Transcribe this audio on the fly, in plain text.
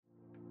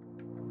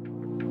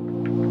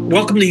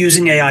Welcome to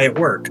Using AI at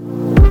Work.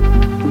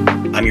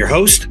 I'm your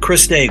host,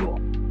 Chris Daigle.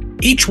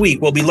 Each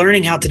week, we'll be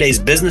learning how today's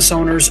business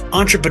owners,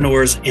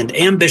 entrepreneurs, and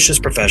ambitious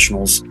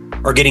professionals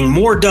are getting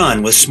more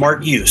done with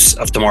smart use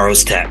of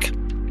tomorrow's tech.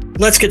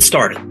 Let's get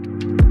started.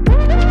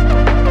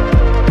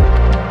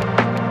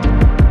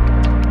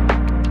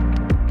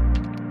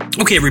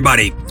 Okay,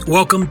 everybody,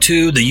 welcome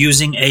to the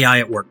Using AI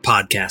at Work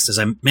podcast. As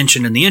I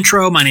mentioned in the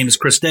intro, my name is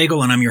Chris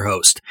Daigle, and I'm your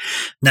host.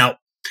 Now,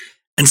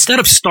 instead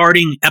of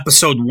starting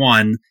episode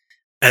 1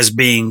 as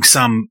being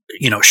some,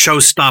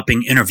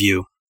 show-stopping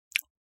interview,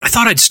 I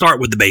thought I'd start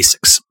with the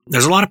basics.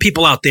 There's a lot of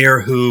people out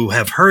there who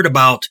have heard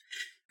about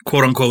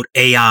quote-unquote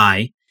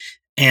AI,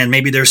 and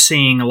maybe they're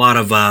seeing a lot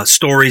of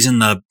stories in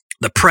the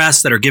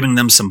press that are giving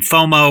them some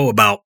FOMO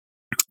about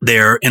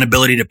their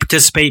inability to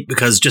participate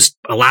because just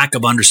a lack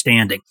of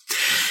understanding.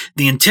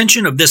 The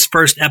intention of this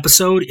first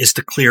episode is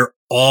to clear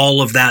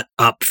all of that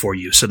up for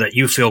you so that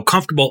you feel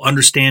comfortable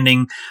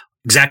understanding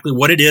exactly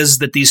what it is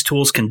that these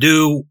tools can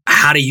do,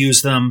 how to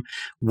use them,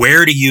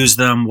 where to use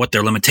them, what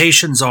their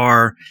limitations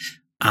are,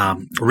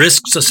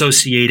 risks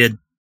associated,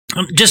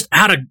 just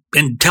how to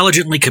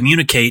intelligently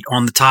communicate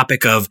on the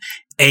topic of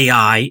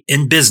AI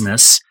in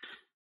business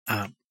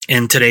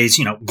in today's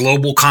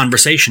global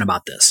conversation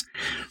about this.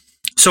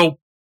 So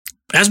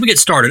as we get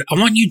started, I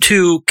want you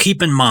to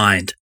keep in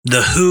mind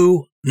the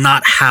who,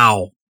 not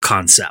how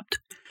concept.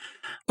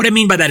 What I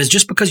mean by that is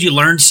just because you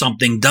learned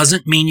something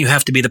doesn't mean you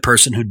have to be the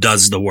person who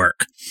does the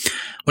work.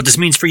 What this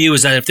means for you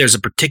is that if there's a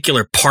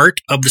particular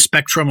part of the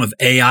spectrum of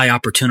AI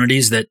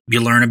opportunities that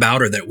you learn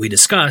about or that we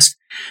discussed,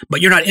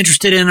 but you're not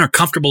interested in or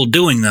comfortable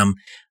doing them,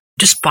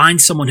 just find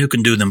someone who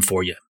can do them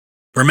for you.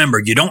 Remember,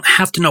 you don't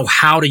have to know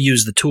how to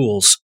use the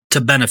tools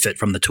to benefit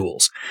from the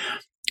tools.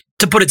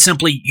 To put it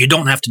simply, you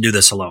don't have to do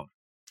this alone.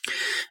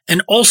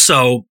 And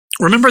also,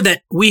 remember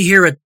that we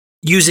here at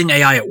Using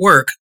AI at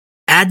Work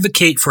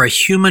advocate for a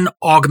human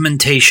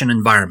augmentation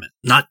environment,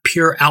 not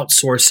pure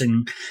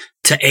outsourcing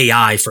to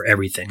AI for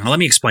everything. Now, let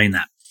me explain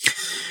that.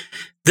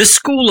 This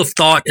school of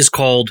thought is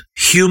called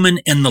human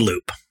in the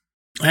loop.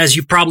 As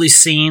you've probably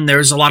seen,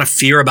 there's a lot of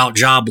fear about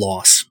job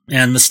loss.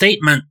 And the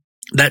statement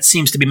that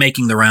seems to be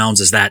making the rounds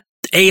is that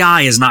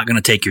AI is not going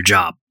to take your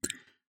job.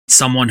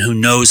 Someone who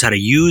knows how to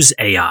use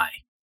AI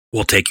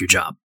will take your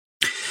job.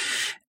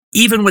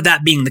 Even with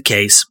that being the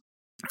case,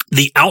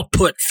 the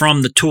output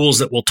from the tools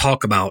that we'll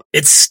talk about,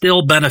 it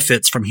still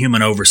benefits from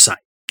human oversight.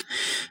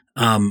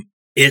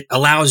 It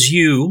allows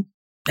you,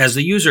 as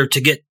the user,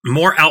 to get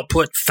more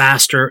output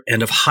faster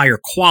and of higher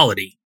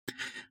quality.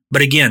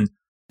 But again,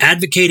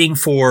 advocating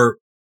for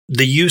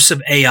the use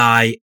of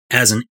AI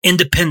as an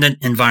independent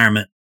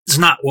environment is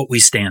not what we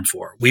stand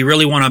for. We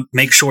really want to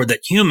make sure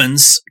that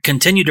humans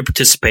continue to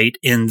participate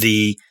in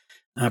the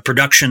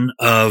production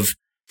of,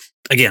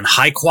 again,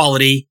 high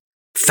quality,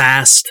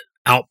 fast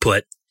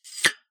output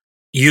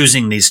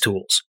using these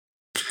tools.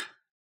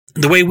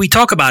 The way we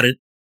talk about it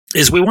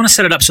is we want to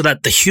set it up so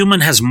that the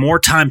human has more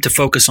time to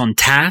focus on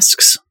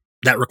tasks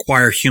that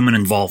require human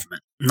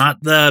involvement,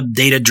 not the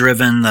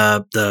data-driven,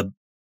 the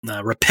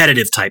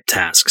repetitive type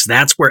tasks.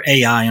 That's where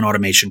AI and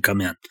automation come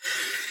in.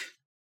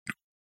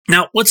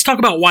 Now, let's talk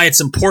about why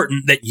it's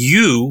important that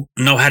you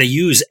know how to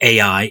use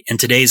AI in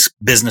today's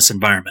business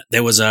environment.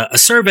 There was a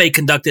survey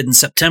conducted in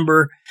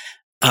September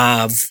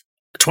of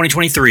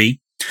 2023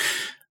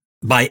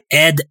 by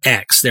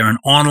edX. They're an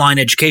online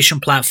education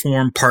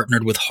platform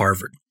partnered with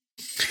Harvard.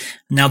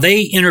 Now,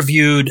 they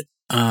interviewed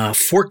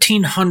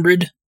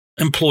 1,400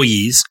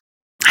 employees,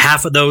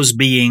 half of those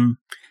being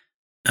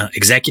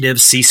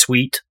executives,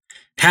 C-suite,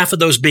 half of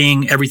those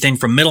being everything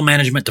from middle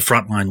management to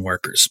frontline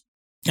workers.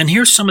 And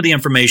here's some of the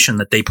information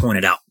that they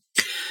pointed out.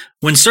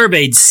 When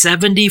surveyed,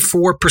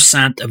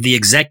 74% of the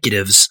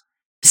executives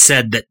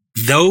said that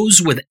those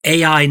with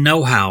AI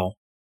know-how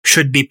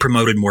should be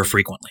promoted more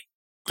frequently.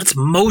 That's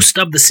most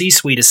of the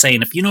C-suite is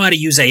saying, if you know how to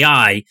use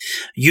AI,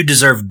 you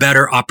deserve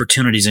better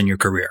opportunities in your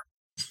career.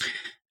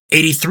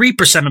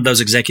 83% of those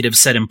executives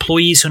said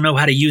employees who know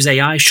how to use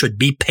AI should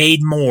be paid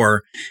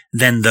more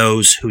than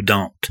those who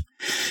don't.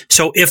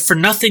 So if for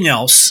nothing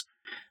else,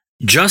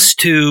 just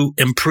to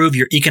improve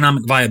your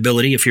economic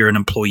viability if you're an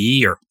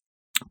employee or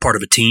part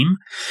of a team,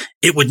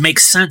 it would make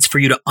sense for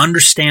you to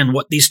understand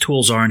what these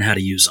tools are and how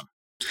to use them.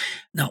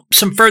 Now,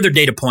 some further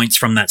data points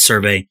from that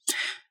survey.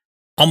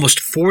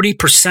 Almost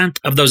 40%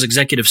 of those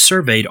executives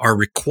surveyed are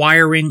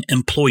requiring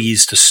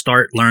employees to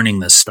start learning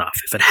this stuff.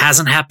 If it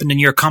hasn't happened in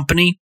your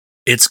company,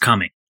 it's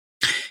coming.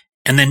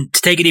 And then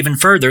to take it even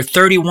further,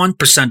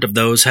 31% of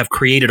those have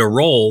created a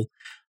role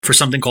for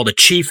something called a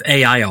chief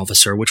AI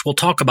officer, which we'll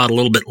talk about a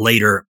little bit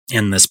later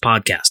in this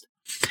podcast.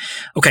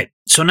 Okay,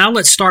 so now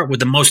let's start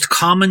with the most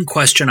common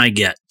question I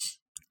get.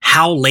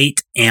 How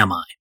late am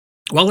I?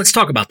 Well, let's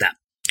talk about that.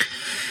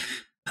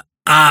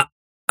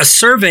 A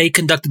survey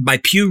conducted by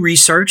Pew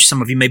Research,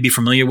 some of you may be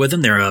familiar with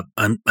them. They're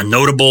a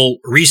notable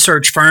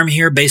research firm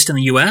here based in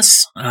the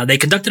U.S. They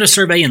conducted a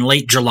survey in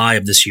late July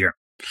of this year.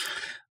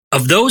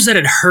 Of those that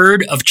had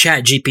heard of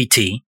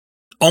ChatGPT,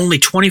 only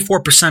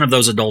 24% of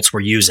those adults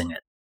were using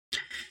it,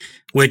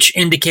 which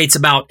indicates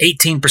about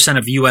 18%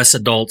 of U.S.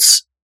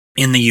 adults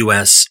in the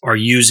US are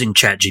using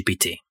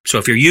ChatGPT. So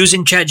if you're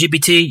using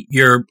ChatGPT,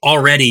 you're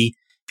already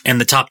in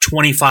the top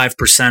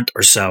 25%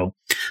 or so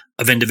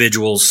of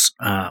individuals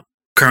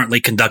currently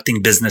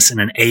conducting business in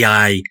an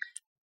AI,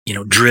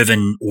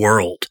 driven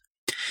world.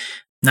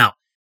 Now,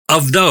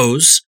 of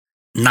those,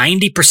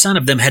 90%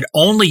 of them had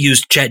only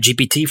used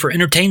ChatGPT for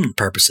entertainment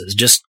purposes,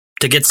 just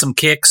to get some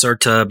kicks or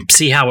to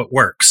see how it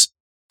works.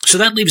 So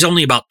that leaves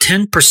only about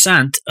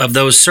 10% of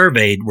those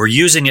surveyed were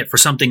using it for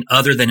something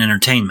other than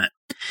entertainment.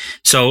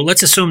 So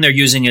let's assume they're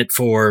using it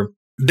for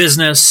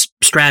business,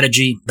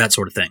 strategy, that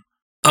sort of thing.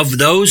 Of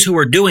those who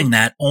are doing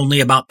that, only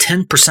about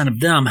 10% of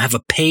them have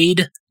a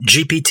paid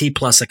GPT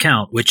Plus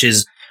account, which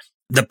is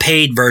the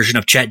paid version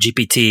of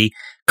ChatGPT,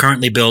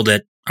 currently billed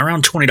at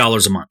around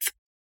 $20 a month.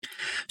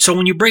 So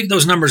when you break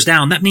those numbers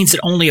down, that means that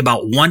only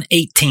about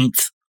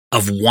 1/18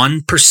 of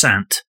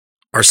 1%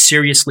 are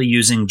seriously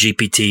using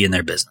GPT in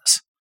their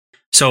business.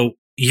 So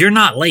you're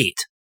not late,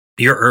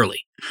 you're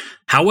early.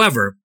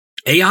 However,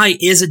 AI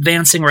is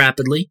advancing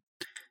rapidly,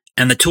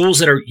 and the tools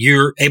that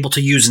you're able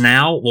to use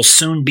now will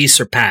soon be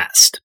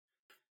surpassed.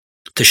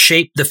 To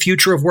shape the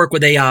future of work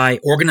with AI,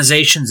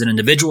 organizations and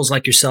individuals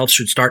like yourself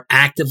should start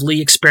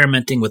actively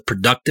experimenting with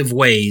productive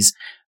ways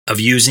of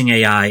using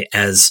AI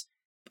as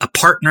a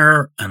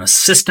partner, an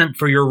assistant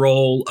for your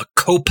role, a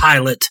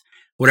co-pilot,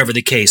 whatever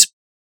the case.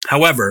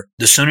 However,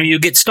 the sooner you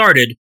get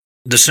started,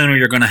 the sooner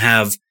you're going to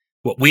have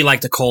what we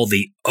like to call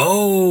the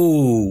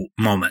oh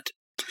moment.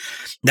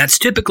 That's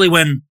typically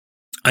when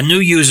a new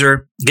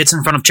user gets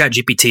in front of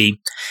ChatGPT,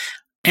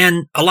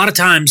 and a lot of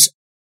times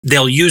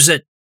they'll use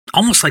it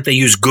almost like they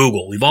use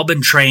Google. We've all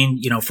been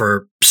trained,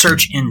 for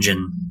search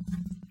engine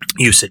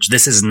usage.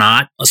 This is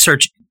not a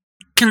search,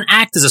 can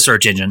act as a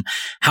search engine.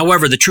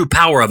 However, the true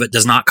power of it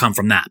does not come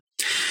from that.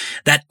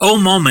 That oh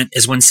moment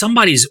is when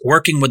somebody's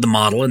working with the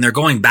model and they're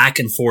going back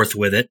and forth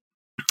with it,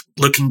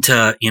 looking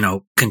to,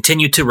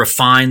 continue to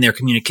refine their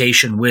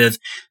communication with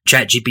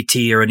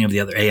ChatGPT or any of the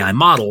other AI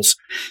models.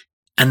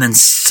 And then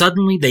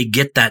suddenly they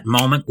get that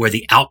moment where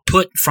the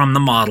output from the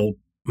model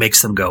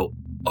makes them go,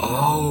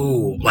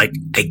 oh, like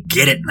I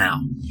get it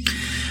now.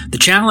 The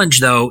challenge,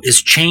 though,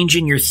 is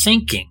changing your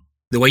thinking,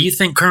 the way you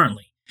think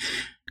currently,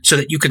 so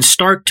that you can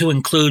start to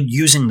include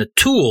using the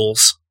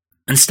tools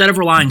instead of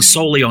relying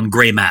solely on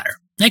gray matter.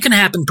 That can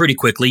happen pretty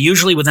quickly,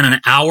 usually within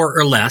an hour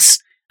or less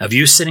of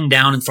you sitting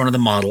down in front of the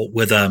model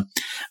with an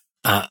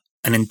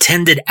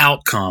intended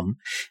outcome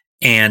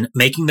and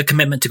making the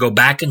commitment to go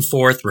back and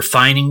forth,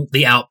 refining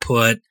the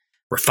output,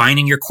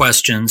 refining your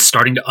questions,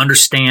 starting to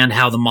understand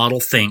how the model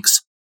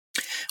thinks.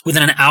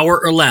 Within an hour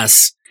or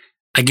less,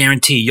 I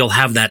guarantee you'll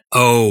have that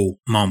oh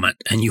moment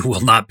and you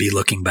will not be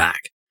looking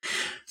back.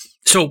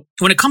 So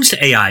when it comes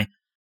to AI,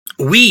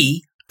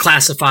 we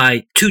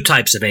classify two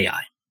types of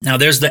AI. Now,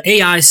 there's the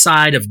AI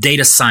side of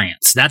data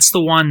science. That's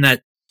the one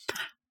that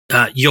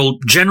you'll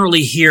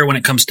generally hear when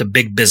it comes to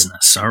big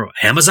business.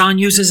 Amazon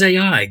uses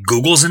AI.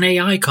 Google's an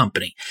AI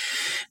company.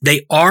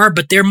 They are,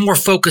 but they're more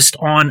focused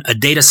on a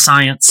data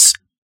science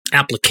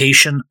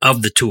application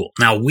of the tool.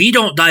 Now, we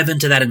don't dive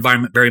into that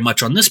environment very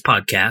much on this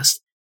podcast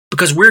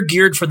because we're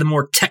geared for the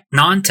more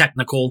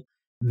non-technical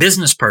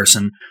business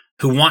person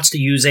who wants to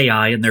use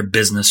AI in their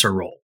business or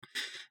role.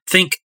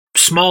 Think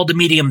small to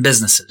medium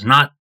businesses,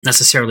 not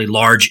necessarily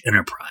large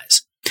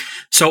enterprise.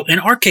 So in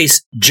our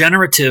case,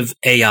 generative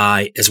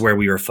AI is where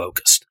we are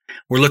focused.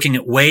 We're looking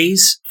at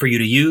ways for you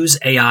to use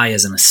AI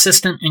as an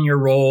assistant in your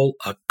role,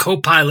 a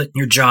co-pilot in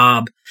your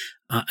job,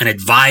 an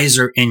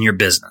advisor in your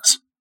business.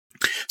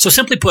 So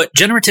simply put,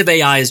 generative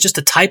AI is just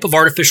a type of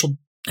artificial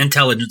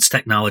intelligence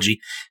technology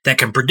that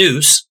can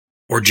produce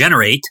or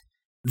generate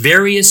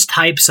various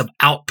types of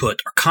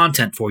output or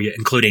content for you,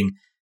 including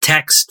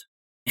text,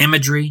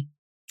 imagery,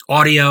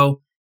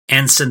 audio,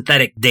 and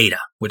synthetic data,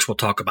 which we'll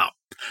talk about.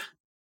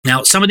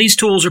 Now, some of these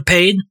tools are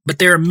paid, but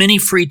there are many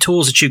free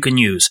tools that you can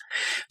use.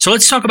 So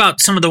let's talk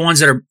about some of the ones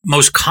that are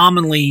most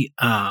commonly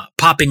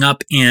popping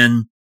up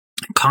in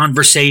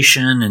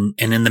conversation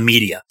and in the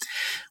media.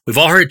 We've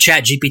all heard of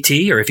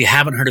ChatGPT, or if you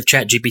haven't heard of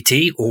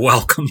ChatGPT,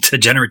 welcome to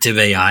generative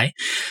AI.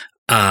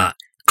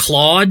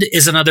 Claude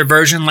is another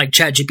version like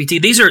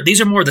ChatGPT.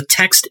 These are more the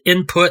text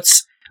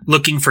inputs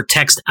looking for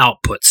text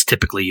outputs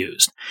typically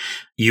used.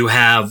 You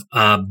have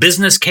a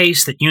business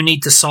case that you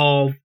need to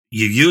solve.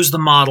 You use the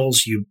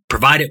models, you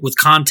provide it with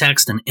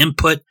context and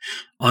input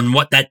on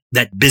what that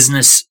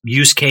business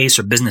use case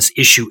or business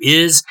issue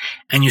is,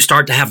 and you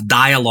start to have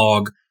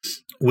dialogue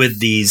with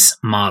these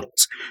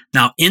models.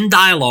 Now, in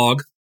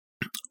dialogue,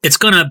 it's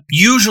going to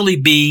usually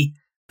be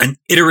an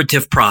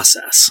iterative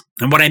process.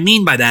 And what I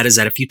mean by that is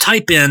that if you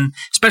type in,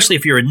 especially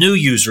if you're a new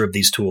user of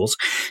these tools,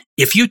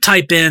 if you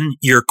type in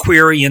your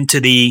query into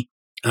the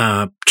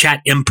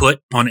chat input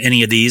on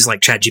any of these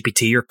like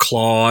ChatGPT or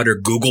Claude or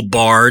Google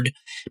Bard,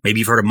 maybe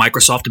you've heard of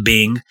Microsoft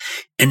Bing,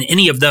 and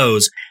any of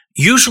those,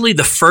 usually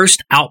the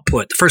first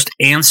output, the first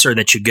answer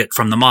that you get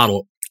from the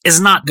model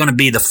is not going to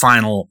be the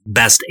final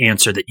best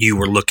answer that you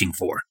were looking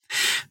for.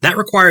 That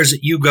requires that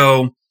you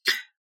go,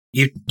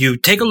 you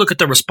take a look at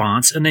the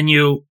response and then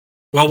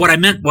what I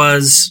meant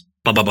was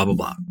blah, blah, blah, blah,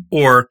 blah.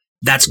 Or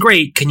That's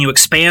great. Can you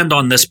expand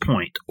on this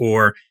point?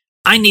 Or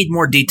I need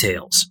more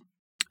details.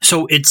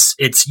 So it's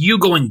you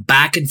going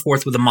back and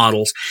forth with the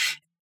models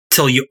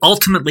till you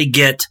ultimately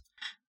get,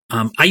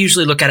 I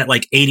usually look at it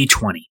like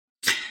 80-20.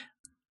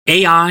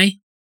 AI,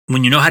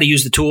 when you know how to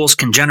use the tools,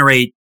 can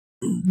generate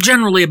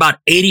generally about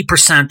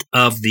 80%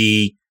 of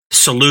the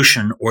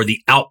solution or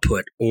the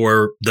output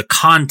or the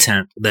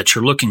content that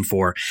you're looking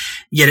for.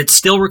 Yet it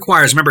still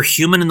requires, remember,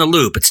 human in the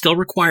loop. It still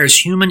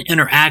requires human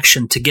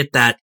interaction to get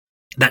that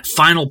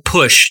final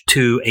push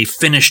to a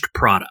finished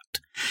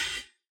product.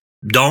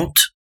 Don't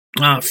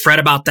fret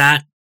about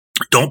that.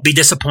 Don't be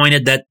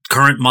disappointed that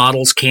current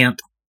models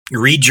can't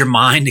read your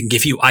mind and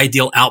give you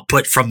ideal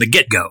output from the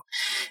get-go.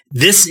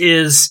 This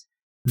is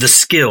the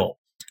skill,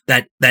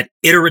 that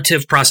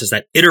iterative process,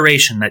 that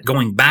iteration, that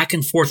going back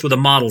and forth with the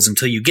models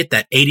until you get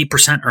that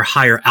 80% or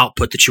higher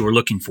output that you were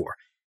looking for.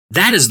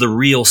 That is the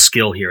real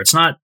skill here. It's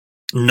not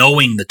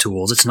knowing the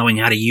tools. It's knowing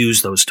how to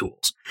use those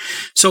tools.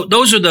 So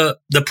those are the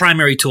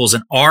primary tools.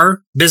 In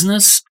our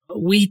business,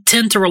 we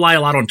tend to rely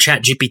a lot on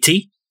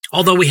ChatGPT,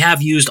 although we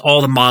have used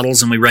all the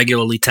models and we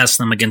regularly test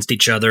them against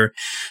each other,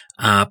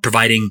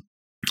 providing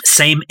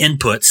same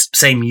inputs,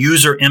 same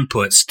user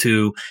inputs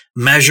to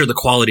measure the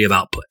quality of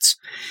outputs.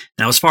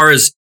 Now, as far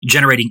as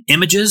generating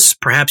images,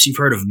 perhaps you've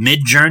heard of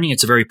Midjourney.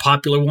 It's a very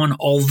popular one,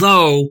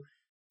 although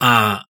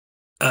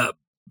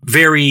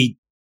very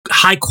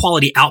high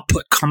quality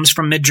output comes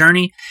from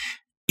Midjourney.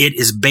 It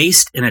is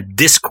based in a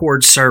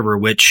Discord server,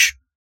 which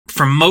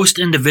for most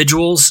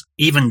individuals,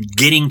 even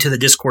getting to the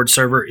Discord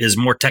server is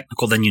more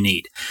technical than you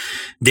need.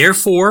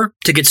 Therefore,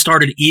 to get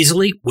started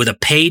easily with a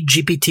paid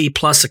GPT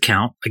Plus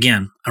account,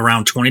 again,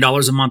 around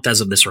 $20 a month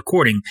as of this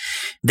recording,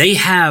 they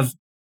have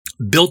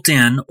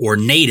built-in or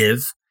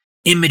native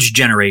image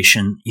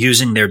generation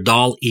using their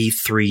DALL-E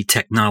 3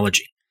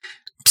 technology.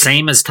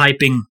 Same as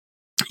typing,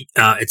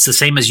 it's the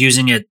same as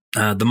using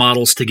the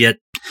models to get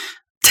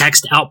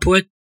text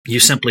output. You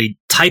simply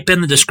type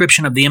in the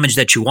description of the image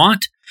that you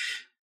want,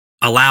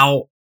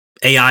 allow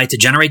AI to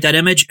generate that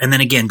image, and then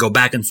again, go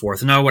back and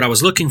forth. No, what I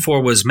was looking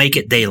for was make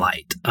it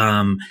daylight,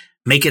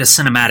 make it a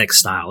cinematic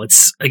style.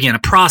 It's, again, a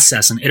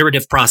process, an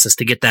iterative process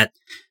to get that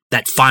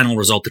final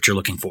result that you're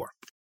looking for.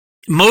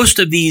 Most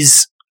of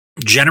these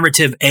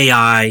generative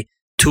AI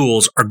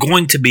tools are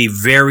going to be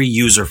very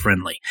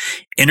user-friendly.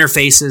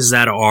 Interfaces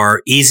that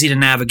are easy to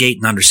navigate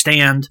and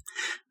understand,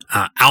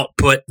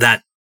 output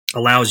that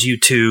allows you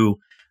to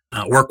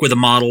work with the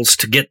models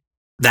to get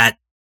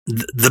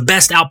the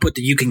best output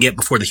that you can get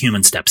before the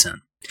human steps in.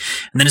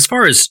 And then as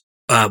far as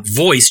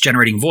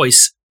generating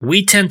voice,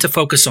 we tend to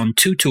focus on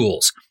two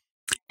tools.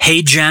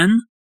 HeyGen,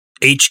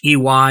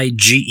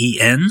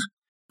 HeyGen,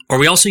 or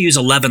we also use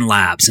 11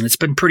 Labs, and it's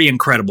been pretty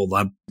incredible.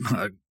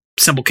 A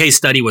simple case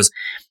study was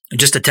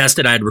just to test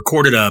it. I had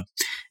recorded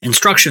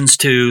instructions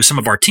to some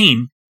of our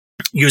team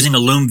using a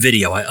Loom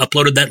video. I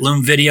uploaded that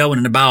Loom video, and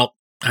in about,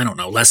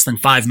 less than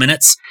 5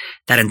 minutes,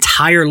 that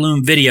entire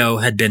Loom video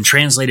had been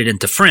translated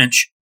into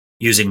French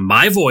using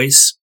my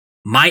voice,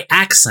 my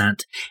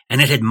accent,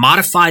 and it had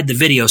modified the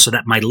video so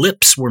that my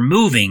lips were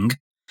moving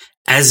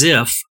as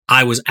if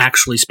I was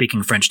actually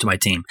speaking French to my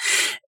team.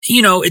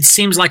 It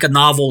seems like a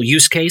novel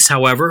use case.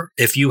 However,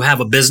 if you have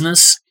a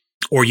business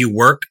or you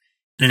work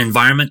in an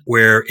environment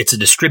where it's a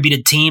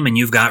distributed team and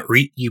you've got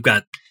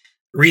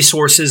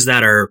resources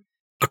that are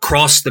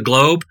across the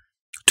globe,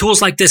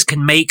 tools like this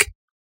can make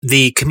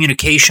the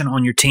communication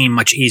on your team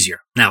much easier.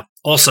 Now,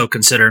 also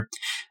consider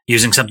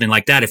using something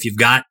like that if you've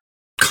got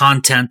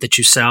content that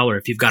you sell, or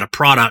if you've got a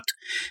product,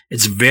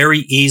 it's very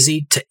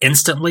easy to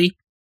instantly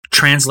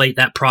translate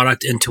that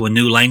product into a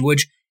new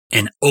language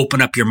and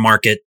open up your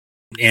market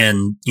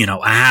in,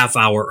 a half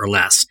hour or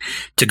less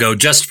to go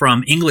just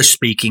from English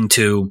speaking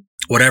to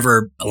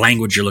whatever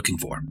language you're looking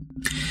for.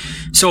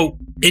 So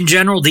in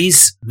general,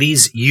 these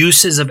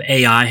uses of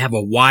AI have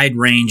a wide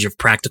range of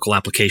practical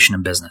application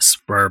in business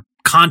for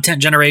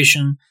content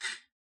generation,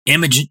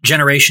 image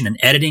generation and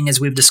editing, as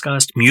we've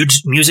discussed,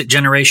 music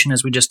generation,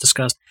 as we just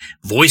discussed,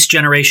 voice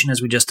generation,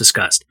 as we just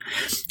discussed.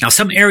 Now,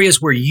 some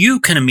areas where you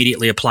can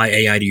immediately apply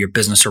AI to your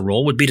business or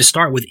role would be to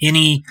start with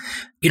any,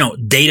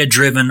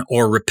 data-driven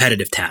or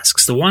repetitive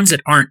tasks, the ones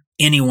that aren't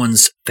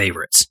anyone's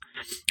favorites.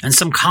 And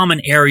some common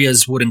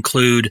areas would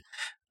include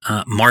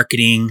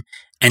marketing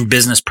and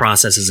business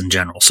processes in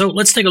general. So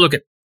let's take a look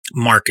at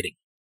marketing.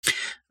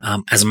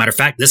 As a matter of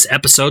fact, this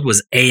episode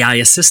was AI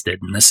assisted,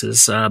 and this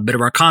is a bit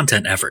of our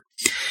content effort.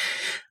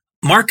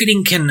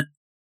 Marketing can,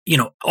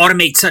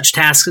 automate such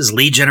tasks as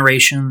lead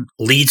generation,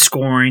 lead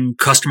scoring,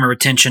 customer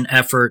retention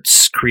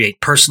efforts, create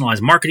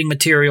personalized marketing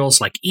materials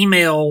like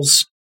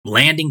emails,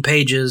 landing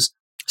pages,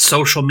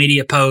 social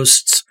media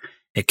posts.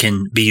 It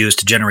can be used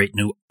to generate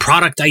new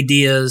product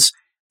ideas,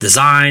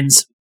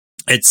 designs.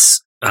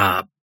 It's,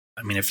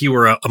 if you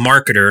were a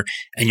marketer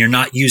and you're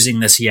not using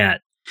this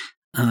yet,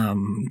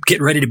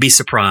 get ready to be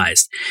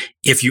surprised.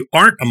 If you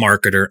aren't a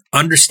marketer,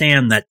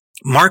 understand that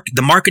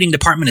the marketing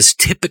department is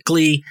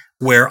typically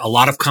where a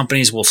lot of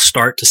companies will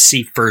start to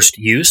see first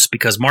use,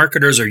 because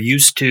marketers are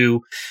used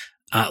to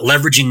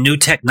leveraging new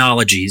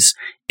technologies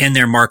in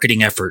their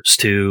marketing efforts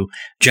to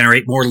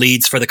generate more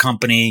leads for the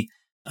company,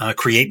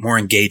 create more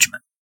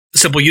engagement. A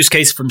simple use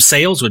case from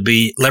sales would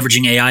be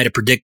leveraging AI to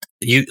predict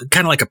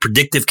kind of like a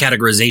predictive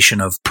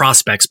categorization of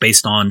prospects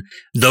based on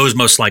those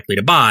most likely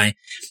to buy,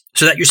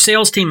 so that your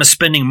sales team is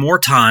spending more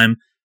time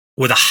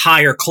with a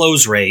higher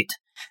close rate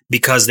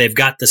because they've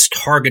got this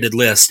targeted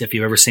list. If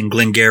you've ever seen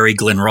Glengarry,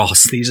 Glen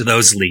Ross, these are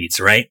those leads,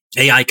 right?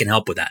 AI can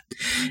help with that.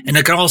 And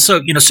it can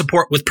also,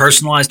 support with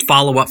personalized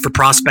follow-up for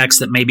prospects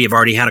that maybe have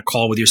already had a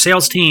call with your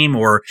sales team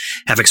or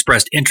have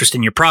expressed interest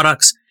in your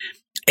products.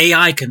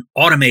 AI can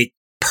automate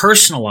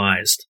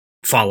personalized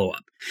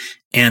follow-up.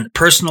 And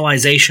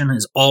personalization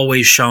is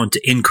always shown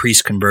to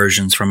increase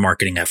conversions from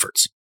marketing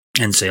efforts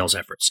and sales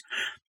efforts.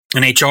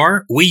 In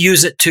HR, we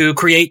use it to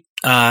create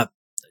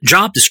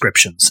job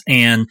descriptions.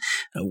 And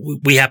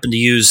we happen to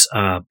use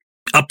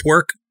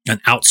Upwork,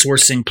 an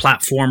outsourcing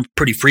platform,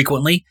 pretty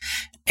frequently.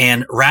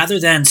 And rather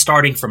than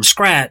starting from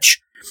scratch,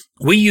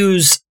 we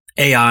use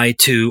AI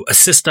to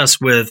assist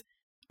us with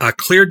a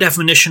clear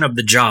definition of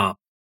the job,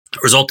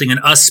 resulting in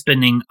us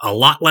spending a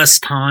lot less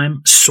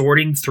time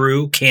sorting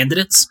through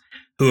candidates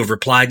who have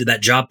replied to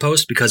that job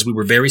post because we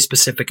were very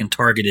specific and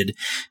targeted,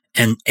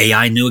 and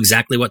AI knew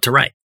exactly what to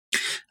write.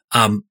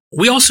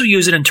 We also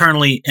use it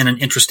internally in an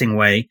interesting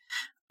way.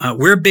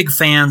 We're big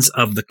fans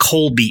of the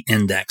Kolbe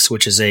Index,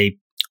 which is a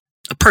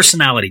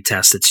personality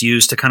test that's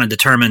used to kind of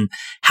determine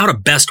how to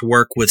best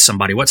work with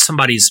somebody, what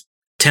somebody's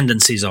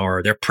tendencies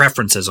are, their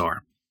preferences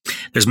are.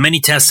 There's many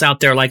tests out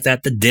there like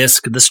that, the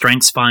DISC, the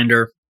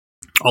StrengthsFinder,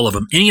 all of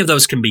them. Any of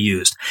those can be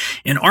used.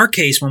 In our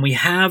case, when we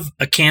have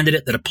a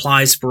candidate that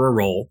applies for a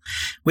role,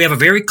 we have a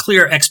very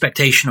clear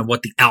expectation of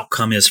what the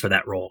outcome is for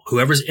that role.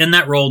 Whoever's in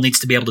that role needs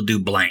to be able to do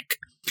blank.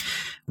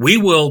 We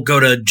will go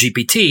to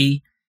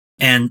GPT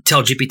and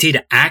tell GPT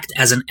to act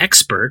as an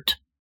expert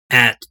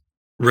at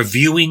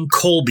reviewing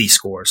Kolbe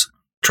scores.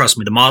 Trust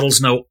me, the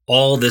models know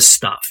all this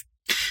stuff.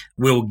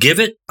 We'll give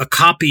it a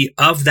copy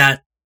of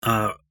that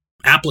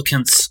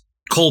applicant's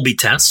Kolbe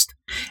test,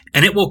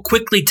 and it will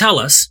quickly tell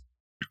us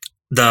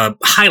the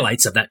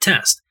highlights of that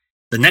test.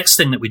 The next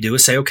thing that we do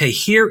is say, okay,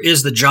 here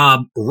is the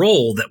job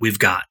role that we've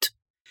got.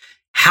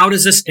 How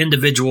does this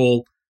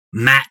individual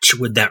match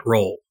with that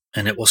role?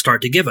 And it will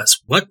start to give us,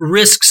 what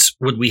risks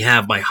would we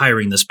have by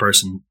hiring this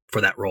person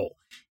for that role?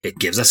 It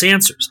gives us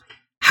answers.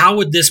 How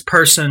would this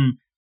person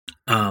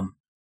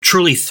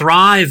truly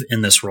thrive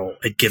in this role?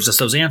 It gives us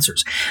those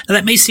answers. Now,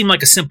 that may seem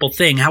like a simple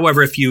thing.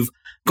 However, if you've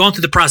gone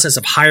through the process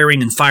of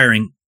hiring and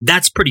firing,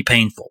 that's pretty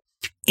painful.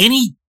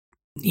 Any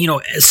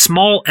a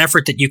small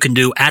effort that you can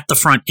do at the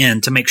front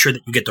end to make sure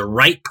that you get the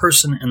right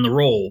person in the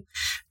role.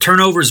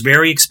 Turnover is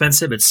very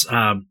expensive. It's,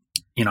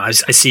 I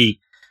see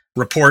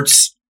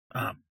reports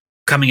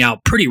coming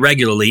out pretty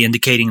regularly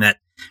indicating that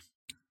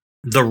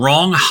the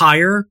wrong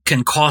hire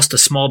can cost a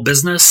small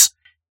business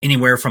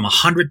anywhere from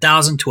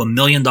 $100,000 to $1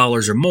 million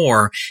or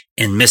more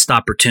in missed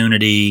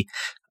opportunity,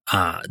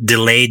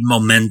 delayed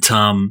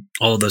momentum,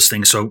 all of those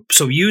things.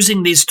 So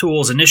using these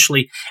tools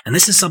initially, and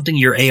this is something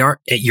your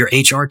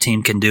HR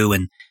team can do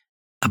in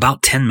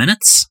about 10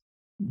 minutes,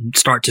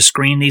 start to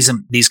screen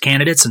these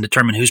candidates and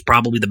determine who's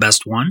probably the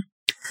best one.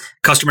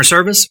 Customer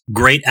service,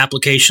 great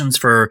applications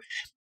for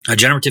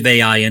generative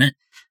AI in it.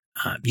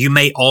 You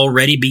may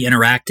already be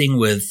interacting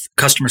with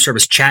customer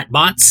service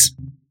chatbots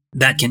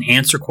that can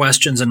answer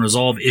questions and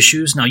resolve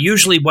issues. Now,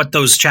 usually what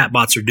those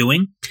chatbots are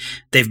doing,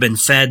 they've been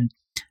fed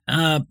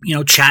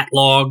chat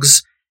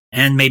logs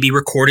and maybe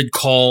recorded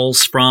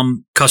calls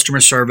from customer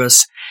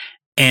service.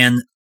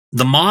 And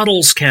the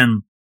models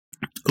can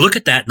look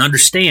at that and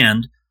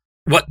understand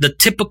what the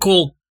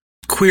typical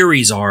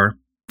queries are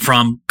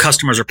from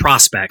customers or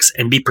prospects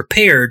and be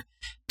prepared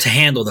to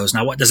handle those.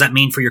 Now, what does that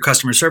mean for your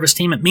customer service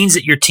team? It means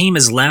that your team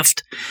is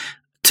left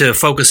to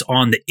focus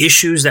on the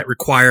issues that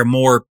require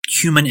more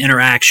human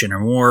interaction or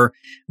more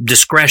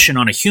discretion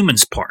on a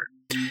human's part.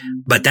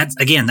 But that's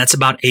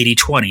about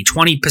 80-20.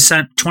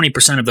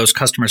 20% of those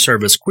customer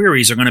service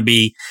queries are going to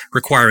be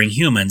requiring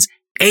humans.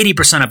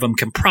 80% of them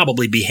can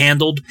probably be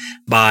handled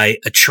by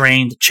a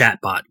trained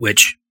chatbot,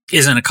 which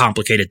isn't a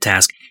complicated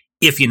task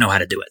if you know how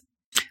to do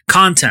it.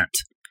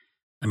 Content.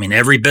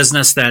 Every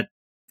business that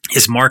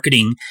is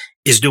marketing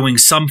is doing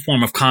some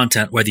form of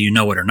content, whether you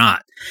know it or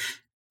not.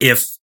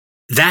 If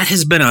that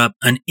has been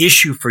an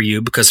issue for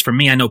you, because for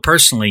me, I know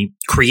personally,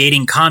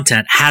 creating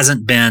content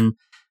hasn't been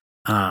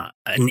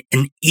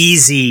an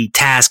easy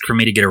task for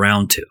me to get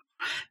around to.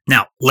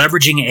 Now,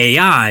 leveraging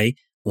AI,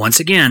 once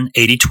again,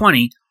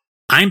 80-20,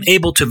 I'm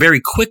able to very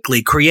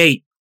quickly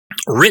create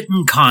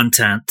written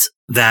content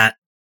that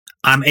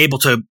I'm able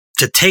to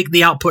take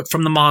the output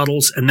from the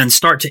models and then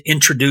start to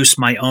introduce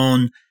my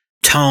own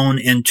tone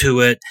into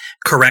it,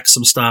 correct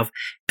some stuff.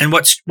 And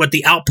what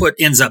the output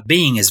ends up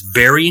being is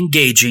very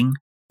engaging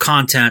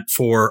content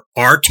for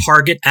our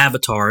target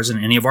avatars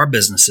in any of our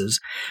businesses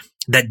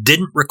that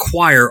didn't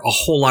require a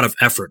whole lot of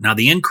effort. Now,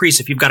 the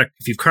increase, if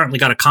you've currently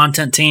got a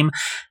content team,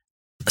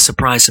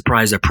 surprise,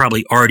 surprise, they're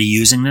probably already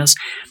using this.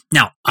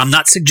 Now, I'm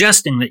not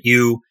suggesting that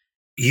you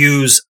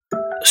use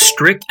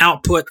strict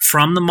output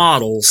from the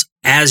models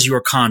as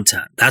your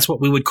content. That's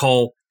what we would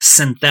call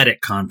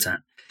synthetic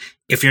content.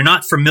 If you're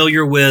not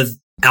familiar with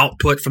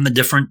output from the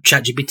different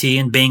ChatGPT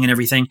and Bing and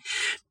everything,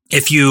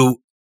 if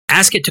you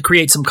ask it to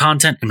create some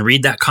content and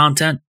read that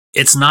content,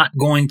 it's not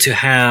going to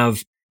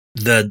have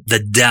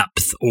the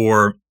depth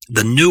or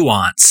the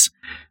nuance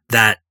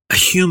that a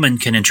human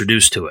can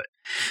introduce to it.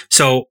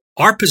 So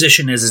our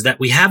position is that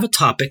we have a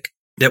topic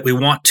that we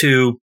want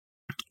to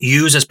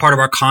use as part of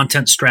our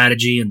content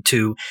strategy and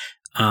to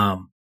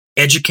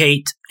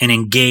educate and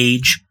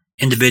engage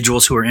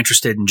individuals who are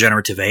interested in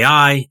generative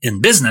AI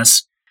in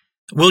business.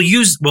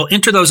 We'll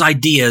enter those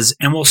ideas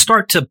and we'll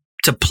start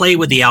to play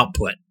with the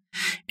output.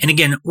 And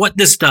again, what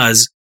this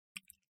does,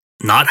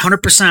 not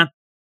 100%,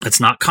 it's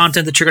not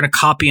content that you're going to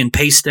copy and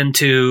paste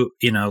into,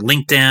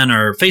 LinkedIn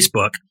or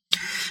Facebook.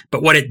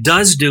 But what it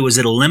does do is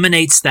it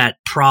eliminates that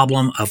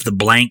problem of the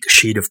blank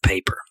sheet of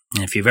paper.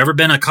 And if you've ever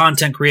been a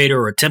content creator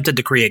or attempted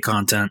to create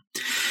content,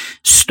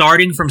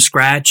 starting from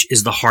scratch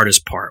is the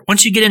hardest part.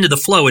 Once you get into the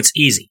flow, it's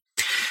easy.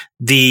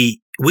 We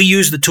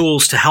use the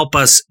tools to help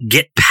us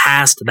get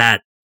past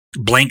that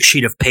blank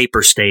sheet of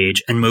paper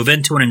stage and move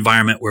into an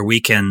environment where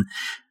we can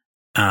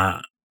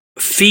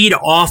feed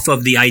off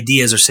of the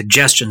ideas or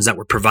suggestions that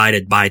were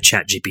provided by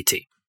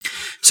ChatGPT.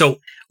 So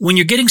when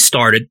you're getting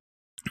started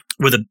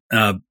with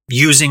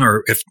using,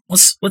 or if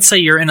let's say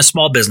you're in a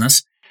small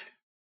business,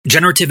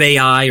 generative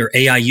AI or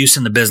AI use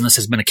in the business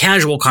has been a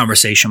casual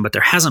conversation, but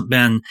there hasn't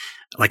been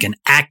like an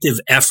active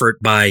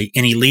effort by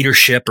any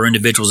leadership or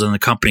individuals in the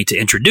company to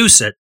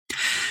introduce it.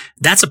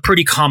 That's a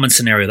pretty common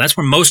scenario. That's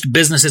where most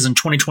businesses in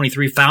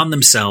 2023 found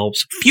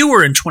themselves.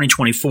 Fewer in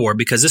 2024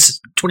 because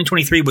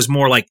 2023 was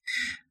more like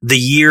the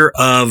year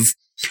of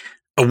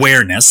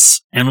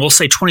awareness. And we'll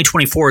say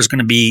 2024 is going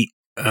to be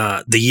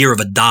the year of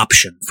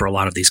adoption for a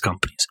lot of these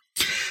companies.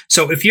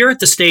 So if you're at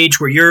the stage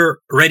where you're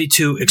ready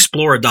to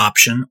explore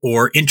adoption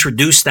or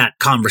introduce that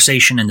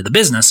conversation into the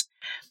business,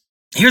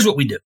 here's what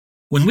we do.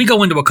 When we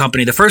go into a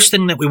company, the first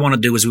thing that we want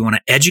to do is we want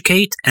to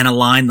educate and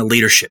align the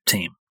leadership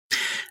team.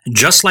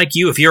 Just like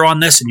you, if you're on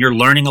this and you're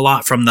learning a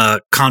lot from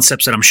the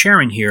concepts that I'm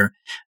sharing here,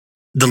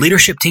 the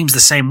leadership team's the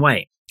same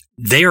way.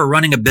 They are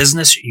running a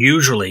business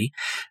usually.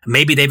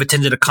 Maybe they've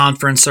attended a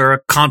conference or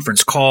a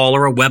conference call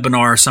or a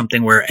webinar or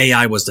something where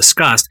AI was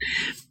discussed,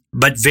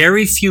 but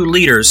very few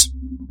leaders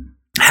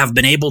have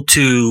been able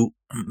to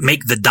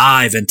make the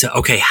dive into,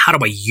 okay, how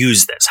do I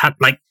use this?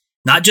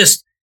 Not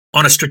just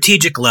on a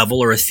strategic level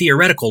or a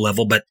theoretical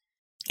level, but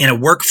in a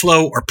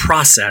workflow or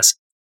process,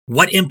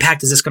 what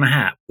impact is this going to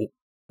have?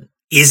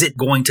 Is it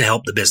going to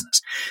help the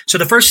business? So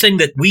the first thing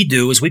that we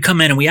do is we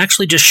come in and we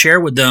actually just share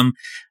with them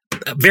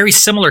very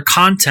similar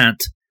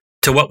content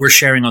to what we're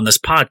sharing on this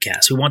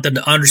podcast. We want them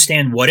to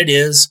understand what it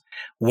is,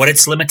 what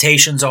its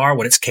limitations are,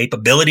 what its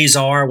capabilities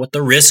are, what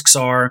the risks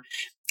are,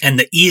 and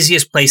the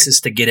easiest places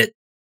to get it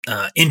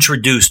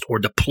introduced or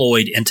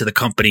deployed into the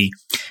company.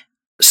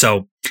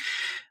 So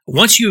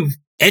once you've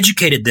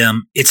educated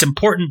them, it's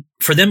important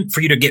for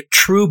you to get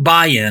true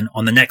buy-in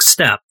on the next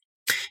step.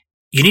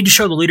 You need to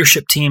show the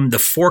leadership team the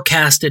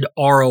forecasted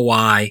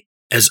ROI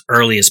as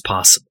early as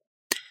possible.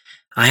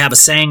 I have a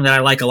saying that I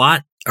like a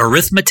lot.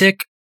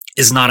 Arithmetic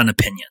is not an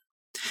opinion.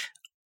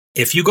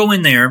 If you go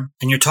in there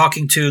and you're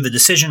talking to the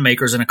decision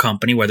makers in a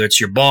company, whether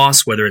it's your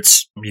boss, whether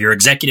it's your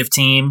executive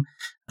team,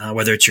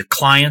 whether it's your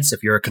clients,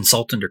 if you're a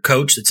consultant or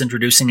coach that's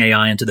introducing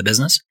AI into the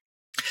business,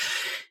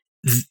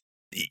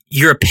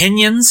 your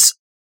opinions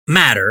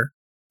matter,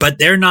 but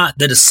they're not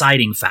the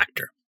deciding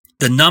factor.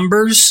 The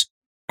numbers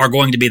are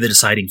going to be the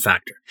deciding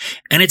factor.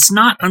 And it's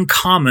not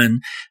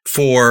uncommon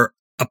for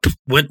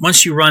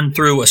once you run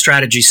through a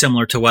strategy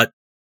similar to what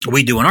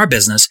we do in our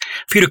business,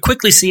 for you to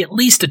quickly see at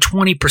least a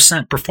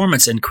 20%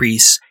 performance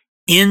increase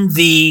in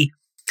the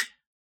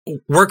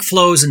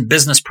workflows and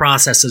business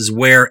processes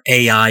where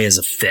AI is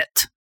a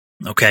fit.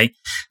 Okay.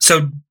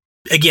 So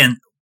again,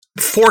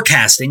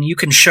 forecasting, you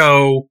can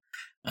show,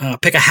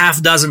 pick a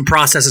half dozen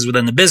processes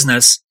within the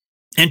business,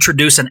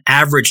 introduce an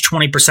average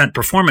 20%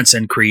 performance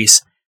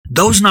increase.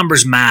 Those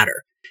numbers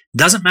matter.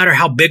 Doesn't matter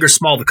how big or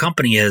small the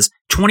company is.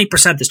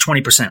 20% is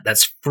 20%.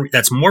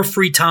 That's more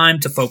free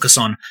time to focus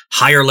on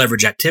higher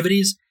leverage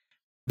activities.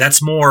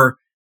 That's more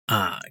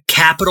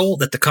capital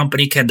that the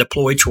company can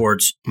deploy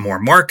towards more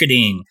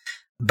marketing,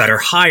 better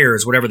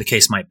hires, whatever the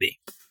case might be.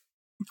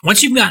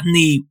 Once you've gotten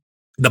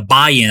the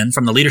buy-in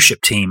from the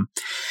leadership team,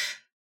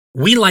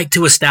 we like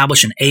to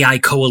establish an AI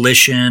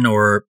coalition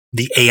or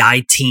the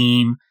AI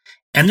team.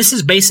 And this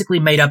is basically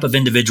made up of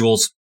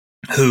individuals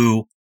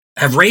who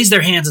have raised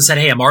their hands and said,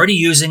 hey, I'm already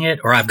using it,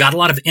 or I've got a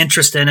lot of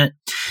interest in it.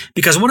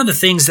 Because one of the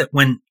things that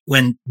when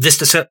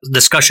this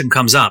discussion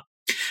comes up,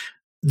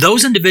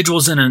 those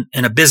individuals in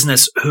a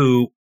business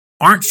who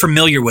aren't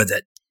familiar with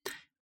it,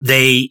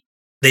 they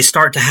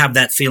start to have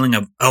that feeling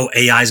of, oh,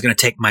 AI is going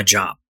to take my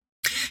job.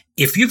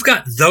 If you've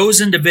got those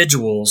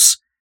individuals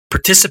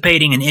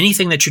participating in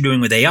anything that you're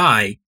doing with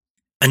AI,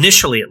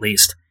 initially at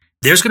least,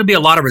 there's going to be a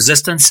lot of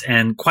resistance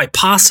and quite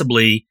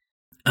possibly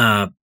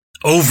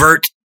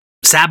overt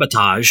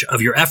sabotage of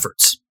your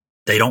efforts.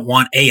 They don't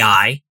want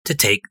AI to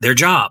take their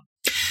job.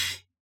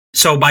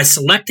 So by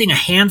selecting a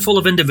handful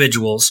of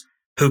individuals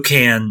who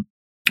can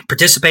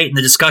participate in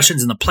the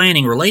discussions and the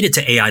planning related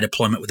to AI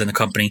deployment within the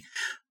company,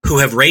 who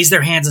have raised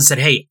their hands and said,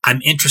 hey,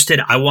 I'm interested.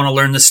 I want to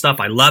learn this stuff.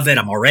 I love it.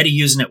 I'm already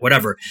using it,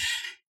 whatever.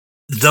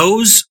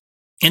 Those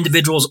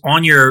individuals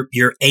on your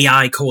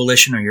AI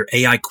coalition or your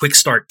AI quick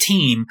start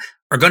team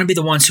are going to be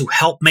the ones who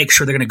help make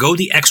sure they're going to go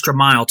the extra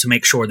mile to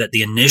make sure that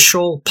the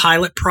initial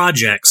pilot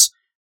projects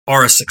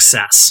are a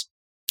success.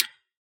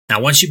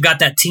 Now, once you've got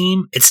that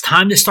team, it's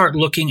time to start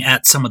looking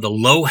at some of the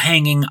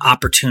low-hanging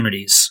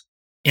opportunities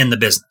in the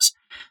business.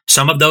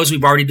 Some of those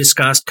we've already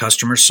discussed: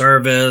 customer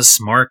service,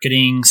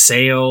 marketing,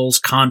 sales,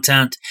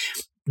 content.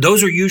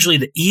 Those are usually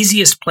the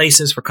easiest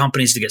places for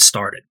companies to get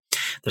started.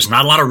 There's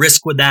not a lot of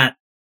risk with that,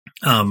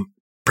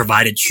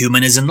 provided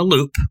human is in the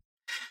loop.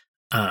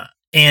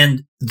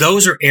 And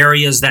those are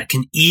areas that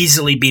can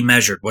easily be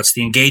measured. What's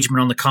the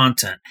engagement on the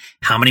content?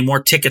 How many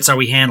more tickets are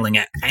we handling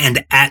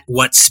and at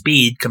what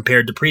speed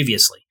compared to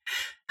previously?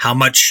 How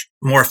much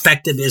more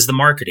effective is the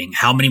marketing?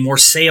 How many more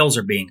sales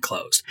are being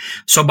closed?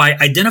 So by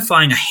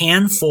identifying a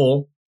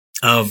handful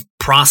of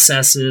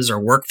processes or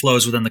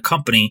workflows within the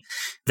company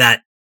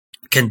that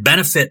can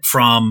benefit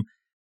from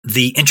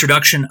the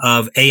introduction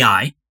of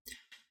AI,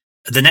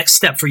 the next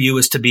step for you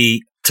is to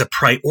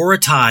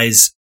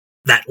prioritize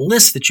that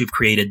list that you've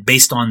created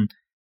based on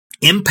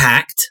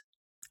impact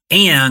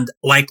and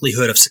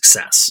likelihood of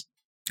success.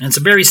 And it's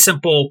a very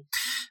simple,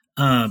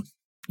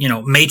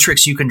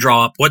 matrix you can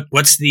draw up.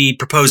 What's the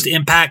proposed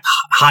impact?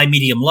 High,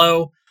 medium,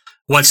 low.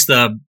 What's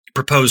the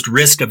proposed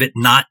risk of it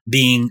not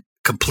being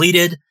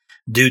completed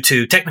due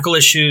to technical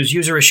issues,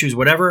 user issues,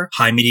 whatever?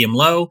 High, medium,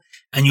 low.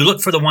 And you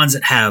look for the ones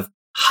that have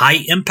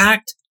high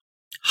impact,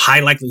 high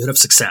likelihood of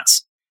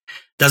success.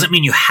 Doesn't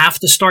mean you have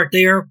to start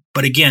there.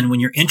 But again, when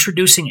you're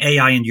introducing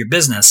AI into your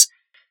business,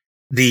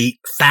 the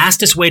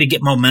fastest way to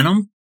get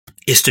momentum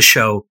is to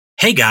show,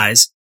 hey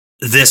guys,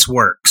 this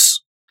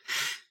works.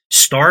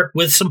 Start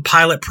with some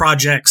pilot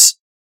projects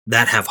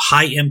that have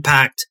high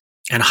impact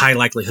and high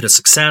likelihood of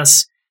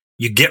success.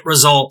 You get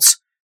results.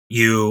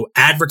 You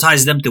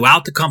advertise them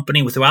throughout the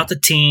company, throughout the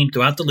team,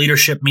 throughout the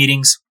leadership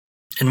meetings.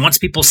 And once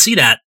people see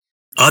that,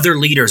 other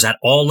leaders at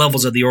all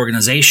levels of the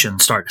organization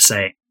start to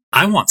say,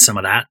 I want some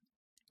of that.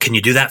 Can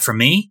you do that for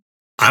me?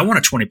 I want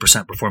a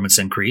 20% performance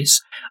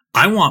increase.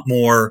 I want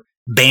more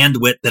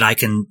bandwidth that I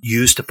can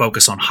use to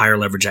focus on higher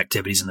leverage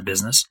activities in the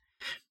business.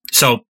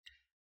 So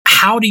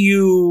how do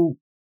you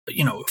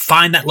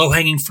find that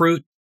low-hanging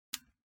fruit?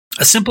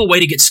 A simple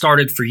way to get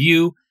started for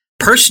you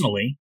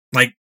personally,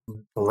 like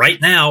right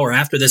now or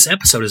after this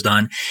episode is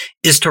done,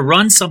 is to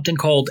run something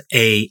called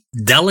a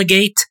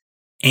delegate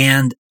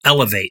and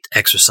elevate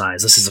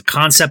exercise. This is a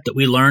concept that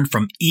we learned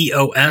from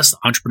EOS, the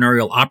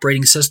Entrepreneurial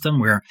Operating System.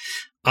 We're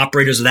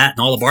operators of that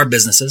in all of our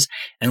businesses.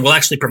 And we'll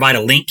actually provide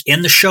a link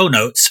in the show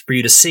notes for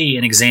you to see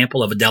an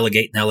example of a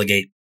delegate and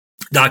elevate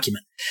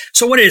document.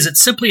 So what it is,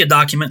 it's simply a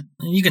document.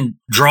 You can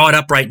draw it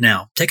up right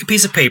now. Take a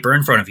piece of paper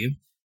in front of you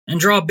and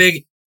draw a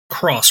big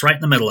cross right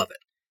in the middle of it.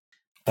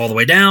 All the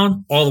way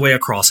down, all the way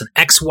across, an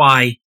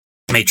XY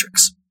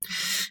matrix.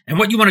 And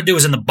what you want to do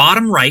is in the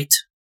bottom right,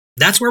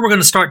 that's where we're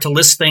going to start to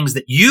list things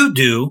that you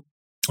do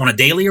on a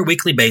daily or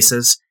weekly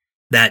basis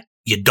that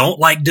you don't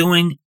like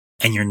doing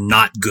and you're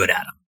not good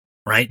at them,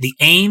 right? The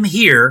aim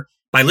here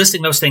by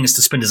listing those things is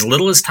to spend as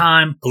little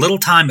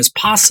time as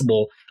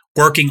possible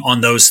working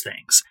on those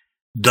things.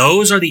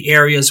 Those are the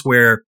areas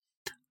where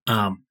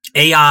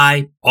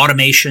AI,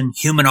 automation,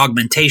 human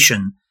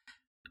augmentation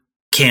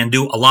can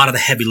do a lot of the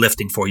heavy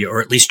lifting for you,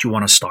 or at least you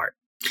want to start.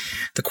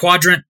 The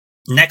quadrant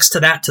next to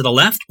that to the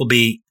left will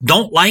be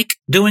don't like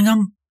doing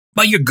them,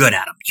 but you're good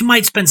at them. You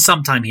might spend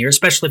some time here,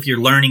 especially if you're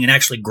learning and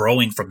actually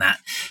growing from that.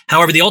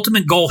 However, the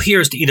ultimate goal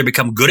here is to either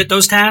become good at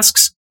those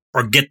tasks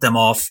or get them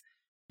off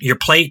your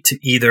plate to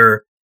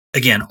either,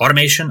 again,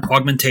 automation,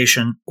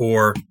 augmentation,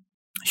 or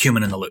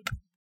human in the loop,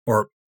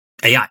 or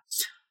AI.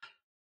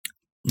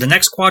 The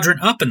next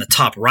quadrant up in the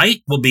top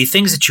right will be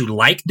things that you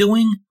like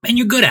doing and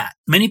you're good at.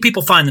 Many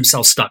people find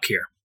themselves stuck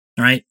here,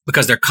 right?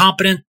 Because they're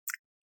competent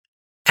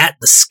at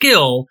the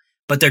skill,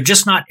 but they're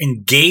just not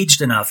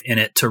engaged enough in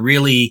it to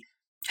really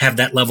have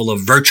that level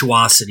of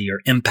virtuosity or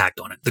impact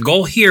on it. The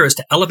goal here is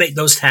to elevate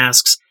those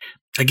tasks,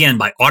 again,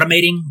 by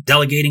automating,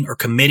 delegating, or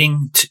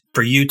committing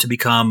for you to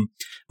become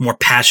more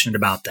passionate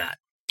about that.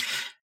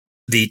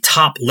 The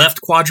top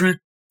left quadrant,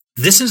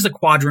 this is the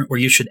quadrant where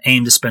you should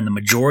aim to spend the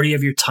majority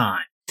of your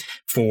time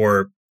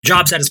for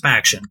job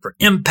satisfaction, for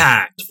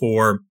impact,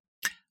 for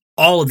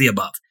all of the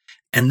above.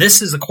 And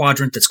this is the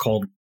quadrant that's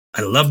called,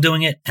 I love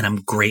doing it and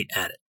I'm great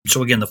at it.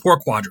 So again, the 4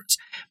 quadrants.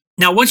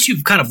 Now, once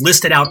you've kind of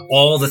listed out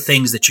all the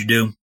things that you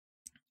do,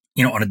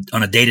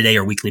 on a day-to-day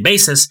or weekly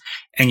basis,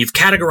 and you've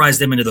categorized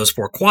them into those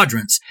 4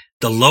 quadrants,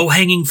 the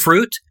low-hanging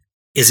fruit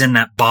is in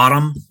that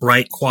bottom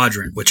right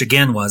quadrant, which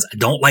again was, I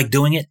don't like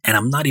doing it and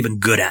I'm not even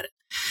good at it.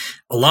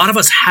 A lot of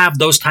us have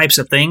those types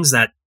of things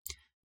that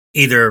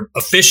either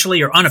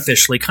officially or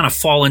unofficially kind of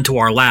fall into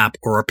our lap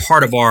or are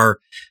part of our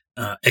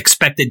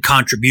expected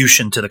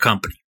contribution to the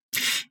company.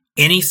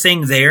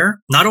 anything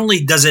there, not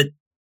only does it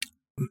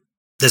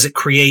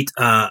create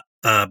a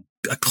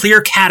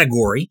clear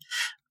category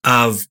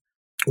of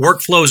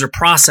workflows or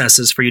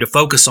processes for you to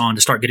focus on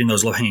to start getting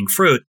those low-hanging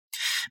fruit,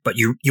 but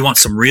you want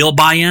some real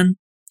buy-in,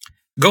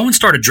 go and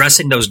start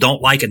addressing those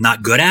don't like and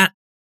not good at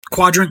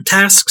quadrant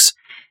tasks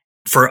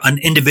for an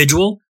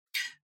individual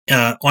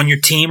on your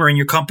team or in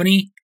your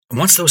company.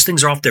 Once those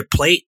things are off their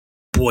plate,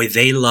 boy,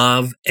 they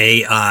love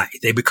AI.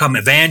 They become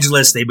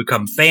evangelists. They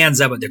become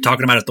fans of it. They're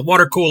talking about it at the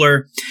water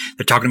cooler.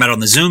 They're talking about it on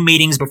the Zoom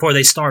meetings before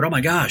they start. Oh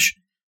my gosh,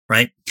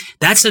 right?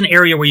 That's an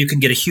area where you can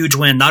get a huge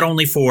win, not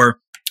only for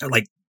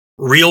like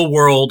real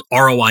world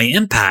ROI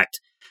impact,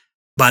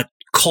 but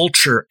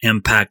culture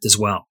impact as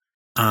well.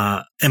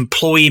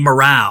 Employee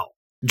morale,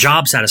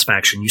 job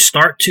satisfaction. You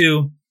start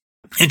to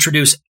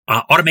introduce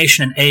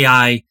automation and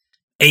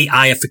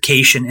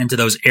AI-ification into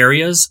those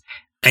areas,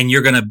 and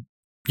you're going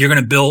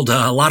to build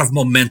a lot of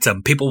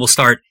momentum. People will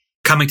start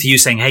coming to you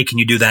saying, hey, can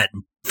you do that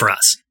for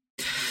us?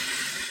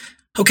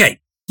 Okay.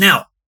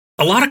 Now,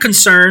 a lot of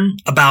concern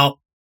about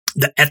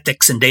the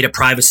ethics and data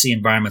privacy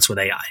environments with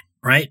AI,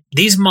 right?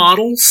 These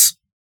models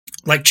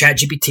like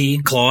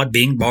ChatGPT, Claude,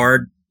 Bing,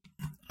 Bard,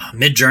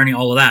 Midjourney,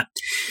 all of that,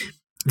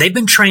 they've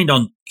been trained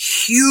on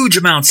huge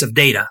amounts of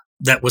data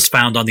that was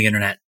found on the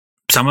internet.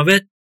 Some of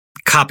it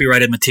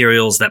copyrighted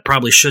materials that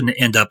probably shouldn't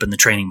end up in the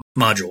training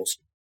modules.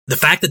 The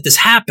fact that this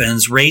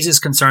happens raises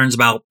concerns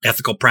about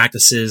ethical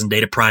practices and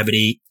data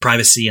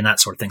privacy and that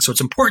sort of thing. So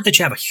it's important that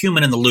you have a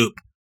human in the loop,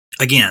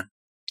 again,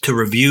 to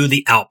review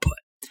the output.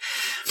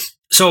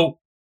 So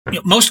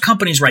most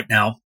companies right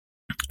now,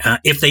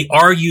 if they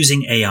are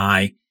using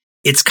AI,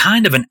 it's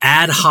kind of an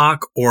ad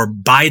hoc or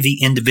by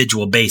the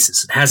individual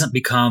basis. It hasn't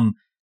become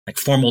like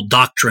formal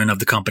doctrine of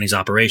the company's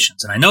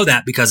operations. And I know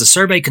that because a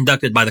survey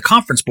conducted by the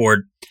Conference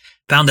Board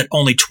found that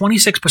only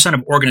 26%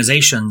 of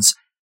organizations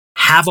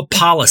have a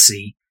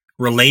policy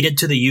related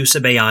to the use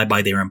of AI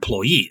by their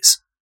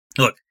employees.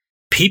 Look,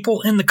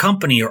 people in the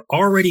company are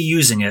already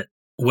using it,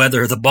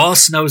 whether the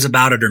boss knows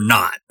about it or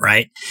not,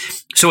 right?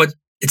 So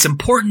it's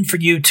important for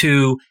you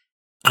to,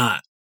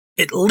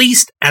 at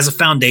least as a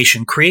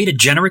foundation, create a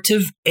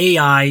generative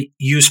AI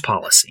use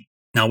policy.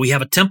 Now, we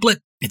have a template.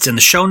 It's in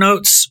the show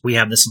notes. We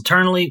have this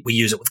internally. We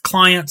use it with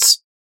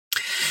clients.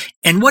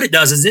 And what it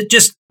does is it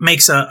just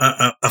makes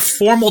a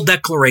formal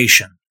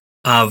declaration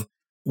of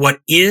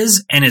what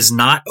is and is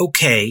not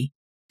okay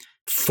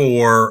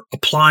for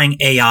applying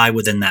AI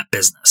within that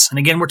business. And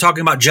again, we're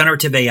talking about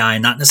generative AI,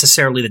 not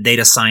necessarily the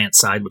data science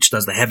side, which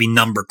does the heavy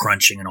number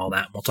crunching and all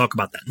that. We'll talk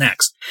about that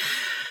next.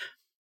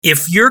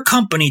 If your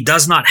company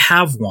does not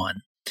have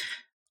one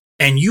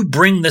and you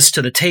bring this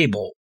to the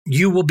table,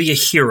 you will be a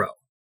hero.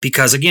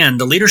 Because again,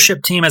 the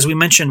leadership team, as we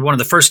mentioned, one of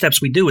the first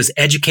steps we do is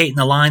educate and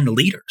align the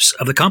leaders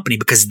of the company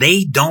because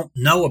they don't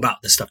know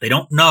about this stuff. They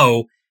don't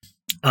know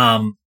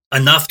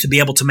enough to be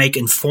able to make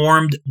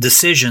informed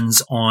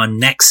decisions on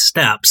next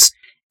steps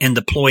in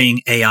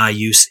deploying AI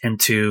use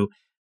into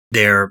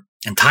their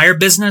entire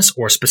business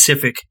or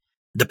specific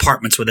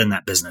departments within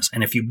that business.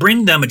 And if you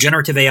bring them a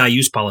generative AI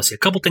use policy, a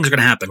couple things are going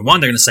to happen. One,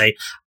 they're going to say,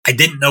 I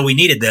didn't know we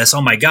needed this.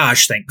 Oh my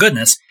gosh, thank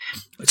goodness.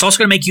 It's also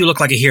going to make you look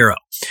like a hero.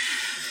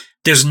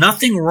 There's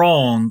nothing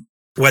wrong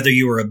whether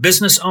you are a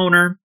business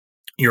owner,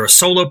 you're a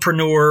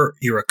solopreneur,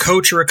 you're a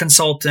coach or a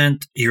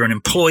consultant, you're an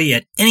employee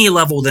at any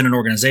level within an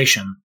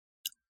organization.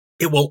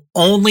 It will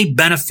only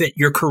benefit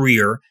your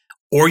career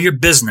or your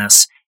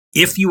business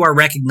if you are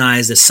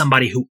recognized as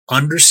somebody who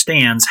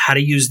understands how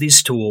to use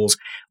these tools,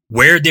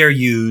 where they're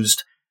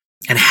used,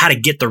 and how to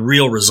get the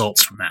real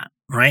results from that,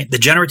 right? The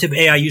generative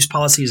AI use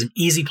policy is an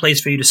easy place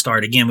for you to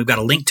start. Again, we've got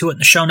a link to it in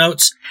the show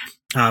notes.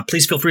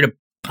 Please feel free to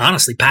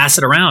honestly pass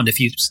it around if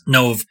you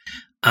know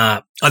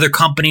of other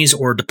companies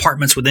or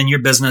departments within your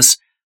business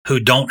who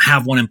don't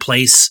have one in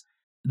place.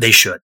 They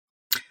should.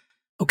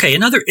 Okay,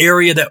 another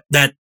area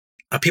that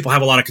people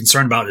have a lot of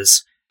concern about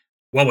is,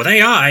 well, with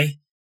AI,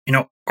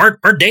 our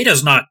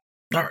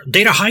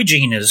data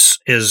hygiene is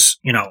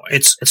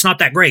it's not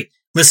that great.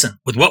 Listen,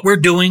 with what we're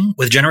doing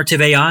with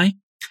generative AI,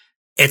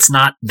 it's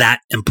not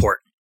that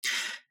important.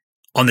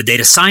 On the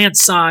data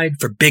science side,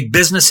 for big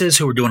businesses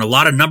who are doing a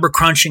lot of number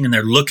crunching and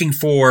they're looking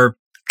for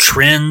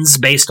trends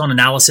based on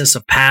analysis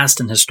of past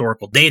and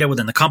historical data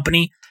within the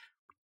company,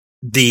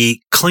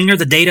 the cleaner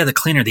the data, the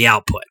cleaner the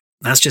output.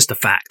 That's just a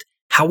fact.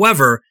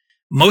 However,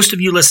 most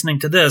of you listening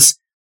to this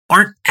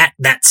aren't at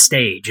that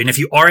stage. And if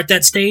you are at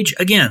that stage,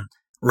 again,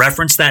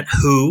 reference that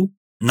who,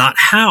 not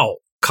how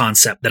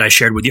concept that I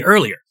shared with you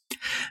earlier.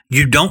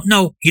 You don't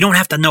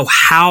have to know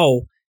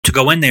how to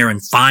go in there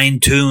and fine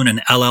tune an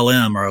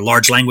LLM or a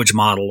large language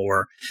model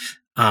or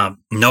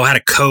know how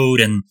to code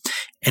in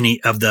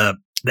any of the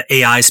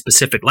AI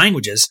specific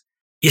languages.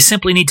 You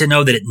simply need to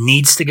know that it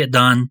needs to get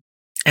done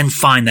and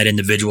find that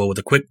individual with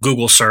a quick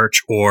Google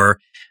search or,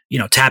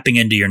 tapping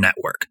into your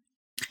network.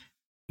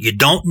 You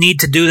don't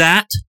need to do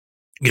that.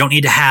 You don't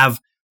need to have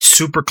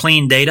super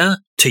clean data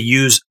to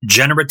use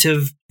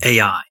generative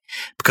AI.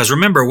 Because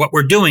remember, what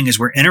we're doing is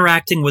we're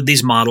interacting with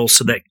these models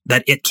so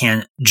that it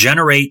can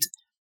generate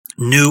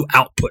new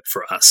output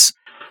for us.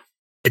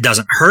 It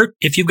doesn't hurt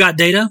if you've got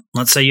data.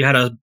 Let's say you had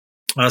a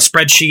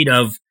spreadsheet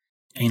of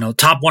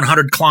top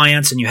 100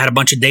 clients and you had a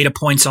bunch of data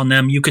points on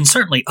them. You can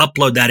certainly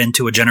upload that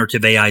into a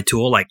generative AI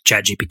tool like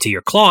ChatGPT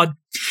or Claude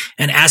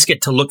and ask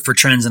it to look for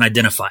trends and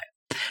identify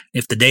it.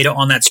 If the data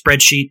on that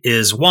spreadsheet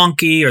is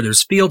wonky or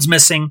there's fields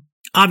missing,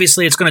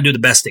 obviously it's going to do the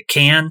best it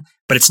can,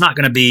 but it's not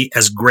going to be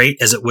as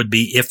great as it would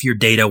be if your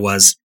data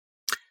was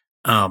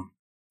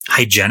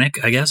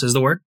hygienic, I guess is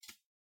the word.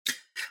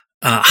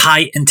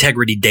 High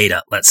integrity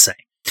data, let's say.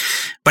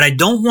 But I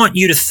don't want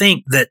you to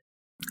think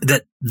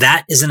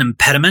that is an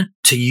impediment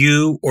to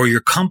you or your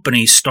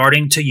company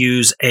starting to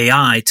use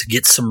AI to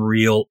get some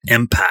real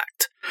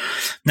impact.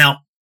 Now,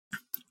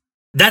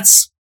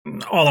 that's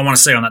all I want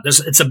to say on that.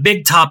 It's a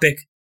big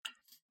topic,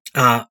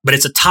 but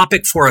it's a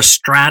topic for a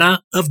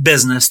strata of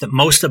business that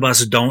most of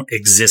us don't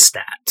exist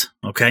at.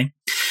 Okay,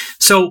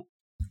 so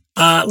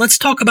let's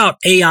talk about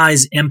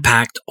AI's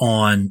impact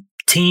on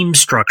team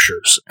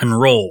structures and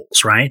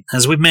roles, right?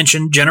 As we've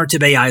mentioned,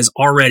 generative AI is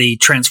already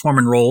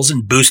transforming roles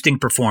and boosting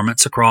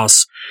performance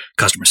across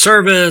customer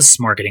service,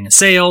 marketing and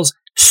sales,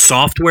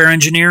 software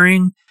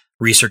engineering,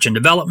 research and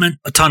development,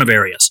 a ton of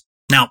areas.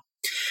 Now,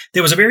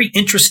 there was a very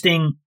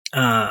interesting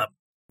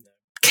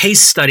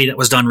case study that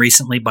was done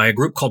recently by a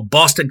group called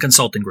Boston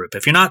Consulting Group.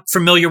 If you're not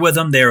familiar with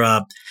them, they're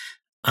a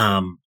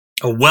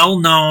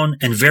well-known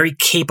and very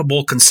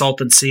capable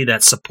consultancy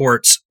that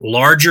supports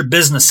larger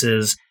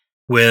businesses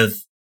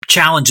with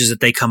challenges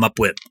that they come up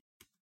with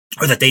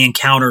or that they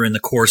encounter in the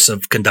course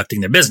of conducting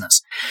their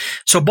business.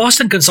 So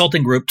Boston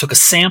Consulting Group took a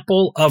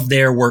sample of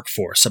their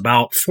workforce,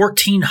 about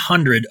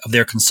 1,400 of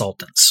their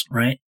consultants,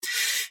 right?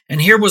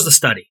 And here was the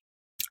study.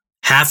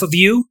 Half of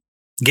you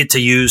get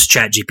to use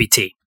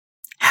ChatGPT.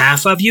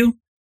 Half of you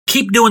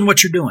keep doing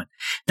what you're doing.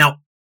 Now,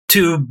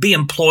 to be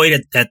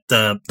employed at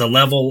the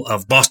level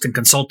of Boston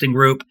Consulting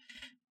Group,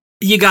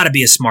 you got to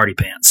be a smarty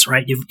pants,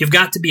 right? You've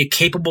got to be a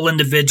capable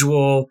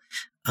individual.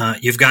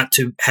 You've got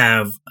to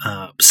have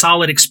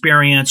solid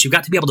experience. You've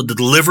got to be able to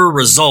deliver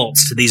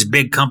results to these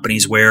big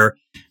companies where,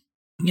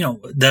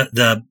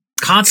 the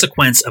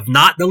consequence of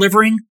not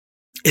delivering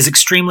is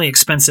extremely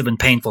expensive and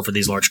painful for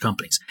these large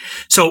companies.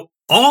 So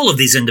all of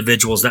these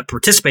individuals that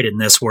participated in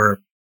this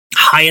were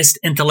highest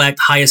intellect,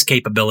 highest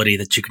capability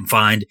that you can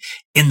find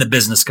in the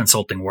business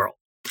consulting world.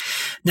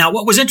 Now,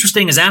 what was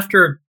interesting is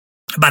after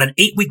about an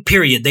 8-week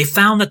period, they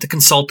found that the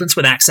consultants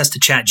with access to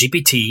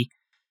ChatGPT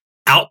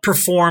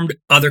outperformed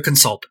other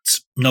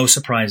consultants. No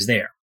surprise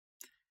there.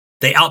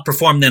 They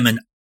outperformed them in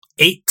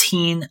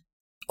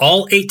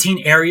all 18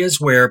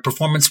 areas where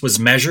performance was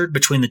measured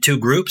between the two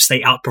groups. They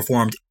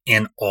outperformed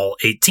in all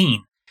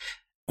 18.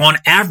 On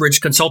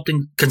average,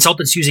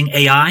 consultants using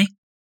AI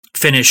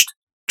finished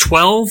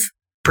 12%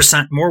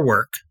 more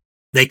work.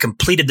 They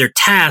completed their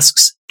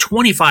tasks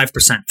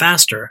 25%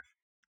 faster.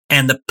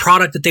 And the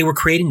product that they were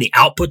creating, the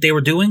output they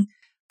were doing,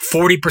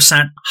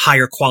 40%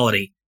 higher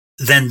quality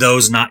than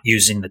those not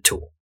using the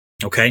tool.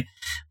 Okay.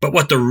 But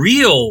what the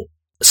real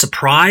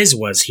surprise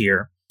was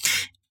here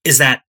is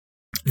that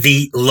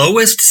the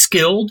lowest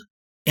skilled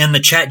in the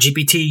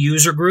ChatGPT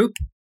user group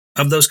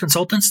of those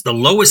consultants, the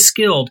lowest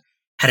skilled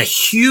had a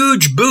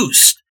huge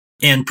boost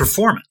in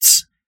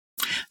performance.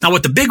 Now,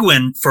 what the big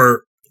win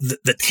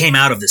that came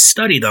out of this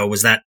study, though,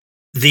 was that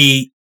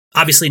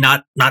obviously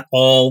not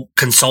all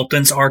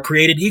consultants are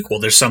created equal.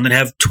 There's some that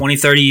have 20,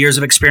 30 years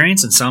of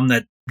experience and some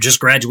that just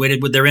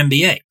graduated with their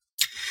MBA.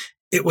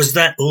 It was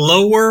that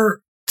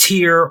lower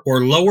tier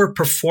or lower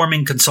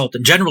performing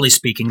consultant, generally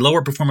speaking,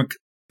 lower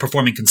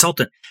performing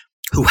consultant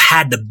who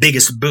had the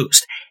biggest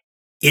boost.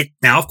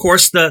 Now, of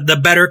course, the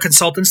better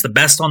consultants, the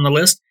best on the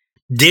list,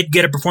 did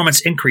get a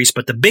performance increase,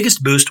 but the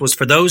biggest boost was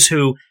for those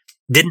who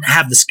didn't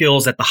have the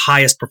skills that the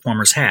highest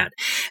performers had.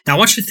 Now, I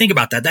want you to think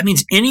about that. That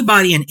means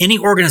anybody in any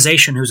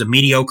organization who's a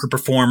mediocre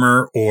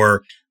performer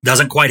or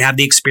doesn't quite have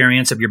the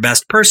experience of your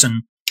best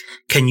person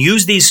can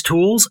use these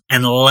tools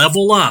and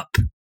level up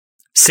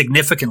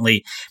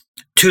significantly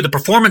to the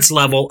performance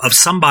level of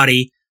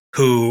somebody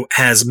who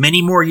has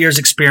many more years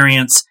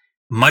experience,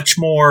 much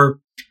more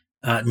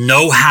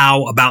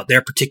know-how about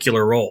their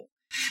particular role.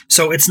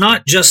 So it's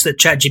not just that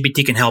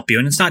ChatGPT can help you,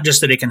 and it's not just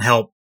that it can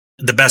help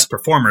the best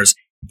performers.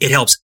 It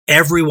helps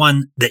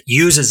everyone that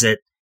uses it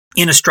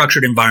in a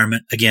structured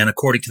environment, again,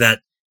 according to that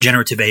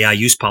generative AI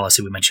use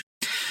policy we mentioned.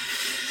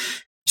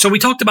 So we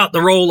talked about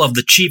the role of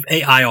the chief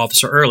AI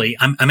officer early.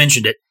 I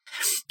mentioned it,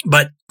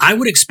 but I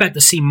would expect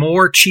to see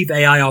more chief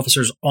AI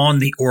officers on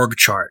the org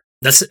chart.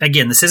 This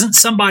isn't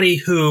somebody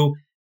who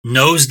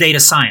knows data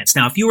science.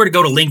 Now, if you were to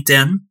go to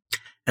LinkedIn,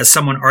 as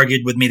someone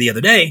argued with me the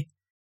other day,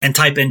 and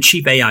type in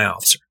chief AI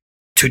officer,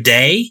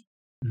 today,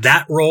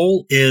 that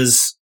role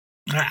is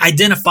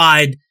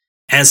identified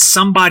as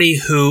somebody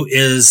who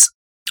is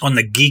on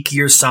the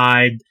geekier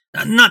side.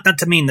 Not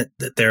to mean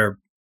that they're,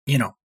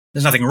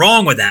 there's nothing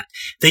wrong with that.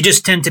 They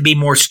just tend to be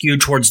more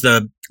skewed towards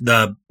the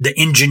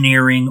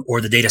engineering or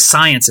the data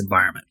science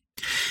environment.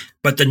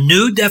 But the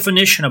new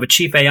definition of a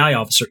chief AI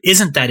officer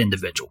isn't that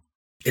individual.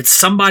 It's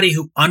somebody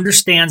who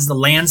understands the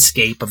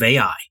landscape of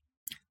AI,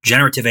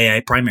 generative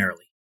AI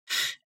primarily,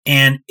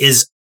 and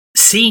is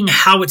seeing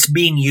how it's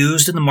being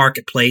used in the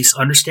marketplace,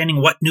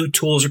 understanding what new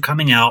tools are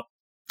coming out,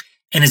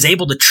 and is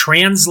able to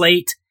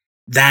translate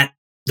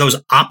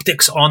those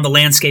optics on the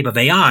landscape of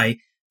AI,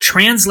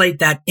 translate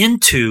that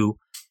into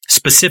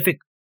specific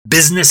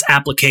business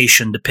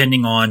application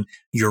depending on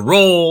your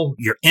role,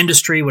 your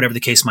industry, whatever the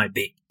case might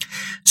be.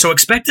 So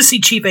expect to see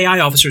chief AI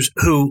officers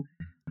who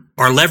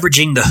are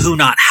leveraging the who,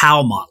 not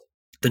how model.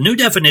 The new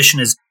definition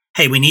is,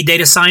 hey, we need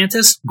data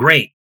scientists?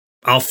 Great.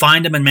 I'll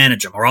find them and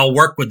manage them, or I'll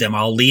work with them,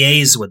 I'll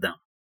liaise with them.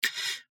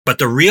 But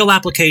the real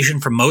application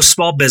for most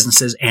small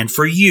businesses and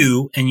for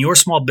you and your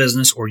small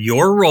business or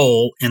your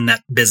role in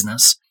that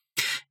business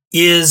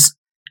is,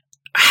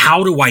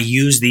 how do I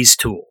use these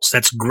tools?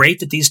 That's great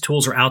that these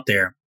tools are out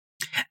there.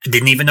 I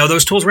didn't even know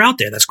those tools were out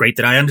there. That's great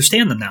that I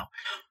understand them now.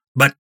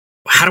 But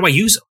how do I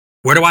use them?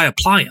 Where do I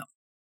apply them?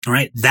 All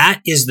right.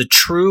 That is the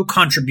true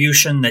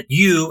contribution that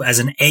you as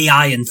an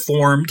AI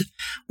informed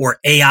or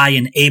AI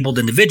enabled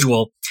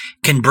individual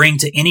can bring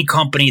to any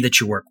company that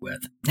you work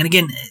with. And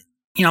again,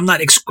 I'm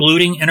not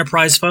excluding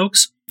enterprise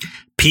folks.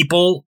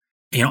 People,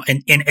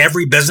 in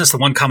every business, the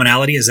one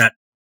commonality is that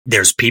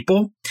there's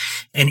people,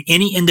 and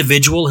any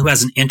individual who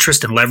has an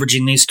interest in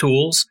leveraging these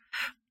tools,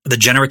 the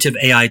generative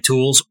AI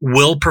tools,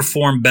 will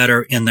perform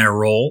better in their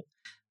role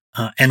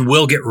and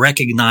will get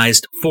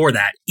recognized for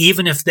that,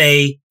 even if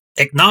they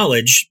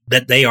acknowledge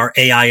that they are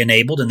AI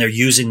enabled and they're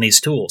using these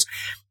tools.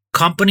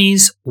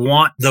 Companies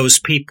want those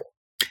people.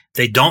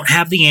 They don't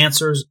have the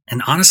answers.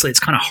 And honestly, it's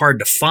kind of hard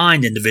to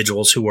find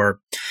individuals who are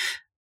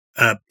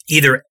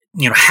either,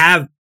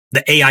 have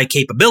the AI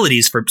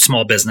capabilities for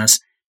small business,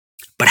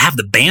 but have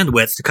the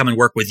bandwidth to come and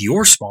work with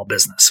your small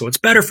business. So it's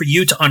better for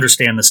you to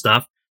understand the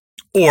stuff,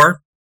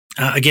 or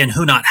again,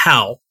 who, not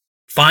how.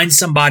 Find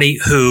somebody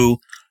who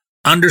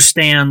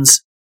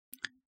understands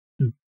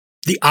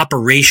the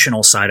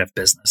operational side of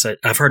business.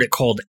 I've heard it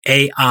called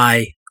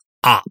AI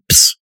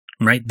ops,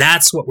 right?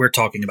 That's what we're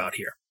talking about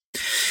here.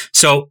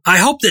 So I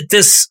hope that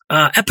this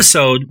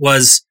episode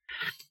was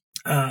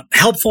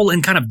helpful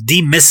in kind of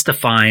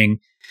demystifying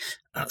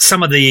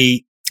some of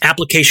the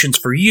applications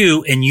for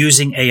you in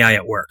using AI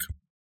at work.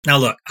 Now,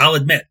 look, I'll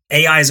admit,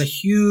 AI is a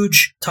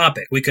huge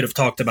topic. We could have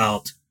talked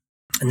about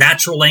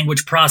natural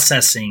language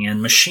processing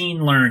and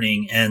machine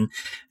learning and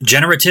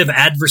generative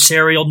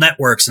adversarial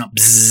networks.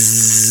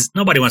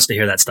 Nobody wants to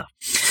hear that stuff.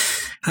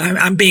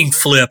 I'm being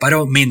flip. I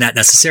don't mean that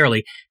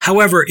necessarily.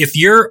 However, if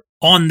you're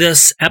on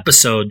this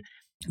episode,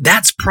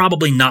 that's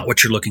probably not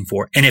what you're looking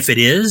for. And if it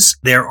is,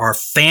 there are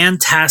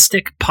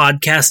fantastic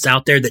podcasts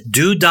out there that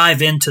do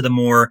dive into the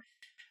more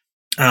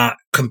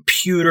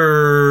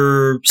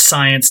computer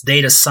science,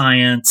 data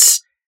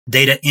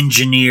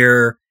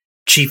engineer,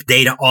 chief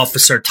data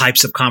officer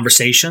types of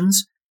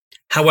conversations.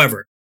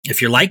 However,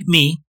 if you're like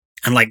me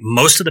and like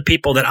most of the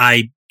people that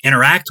I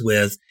interact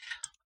with,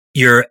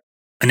 you're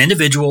an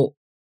individual,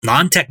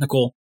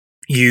 non-technical,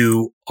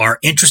 you are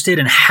interested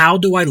in how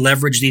do I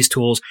leverage these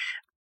tools?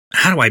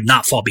 How do I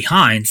not fall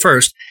behind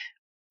first?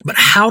 But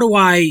how do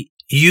I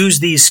use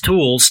these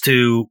tools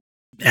to,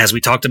 as we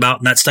talked about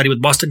in that study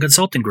with Boston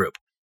Consulting Group,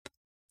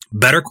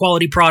 better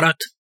quality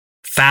product,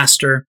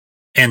 faster,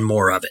 and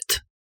more of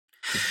it?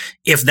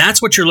 If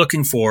that's what you're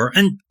looking for,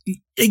 and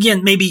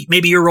again, maybe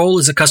your role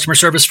is a customer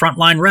service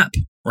frontline rep,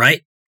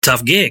 right?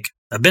 Tough gig.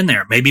 I've been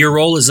there. Maybe your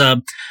role is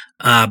a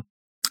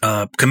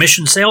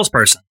commission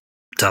salesperson.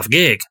 Tough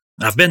gig.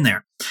 I've been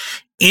there.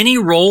 Any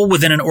role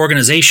within an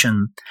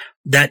organization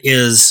that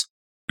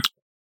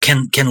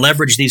can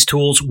leverage these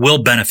tools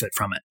will benefit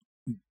from it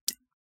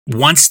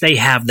once they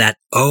have that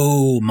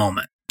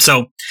moment.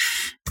 So,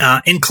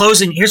 in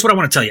closing, here's what I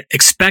want to tell you.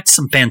 Expect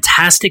some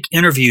fantastic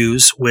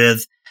interviews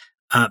with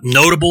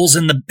notables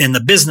in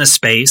the business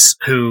space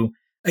who,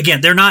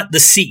 again, they're not the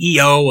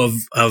CEO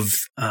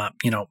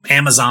of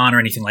Amazon or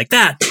anything like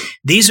that.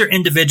 These are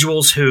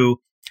individuals who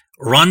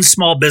run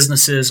small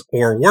businesses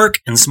or work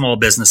in small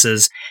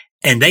businesses,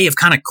 and they have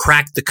kind of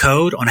cracked the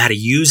code on how to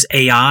use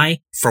AI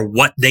for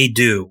what they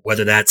do,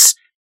 whether that's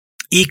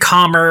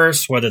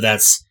e-commerce, whether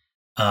that's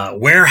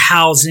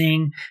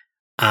warehousing,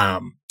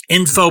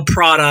 info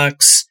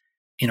products,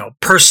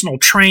 personal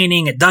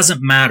training. It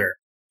doesn't matter.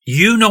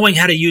 You knowing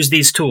how to use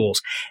these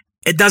tools,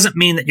 it doesn't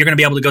mean that you're going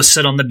to be able to go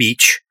sit on the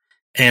beach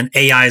and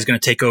AI is going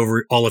to take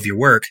over all of your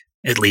work,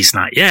 at least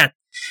not yet.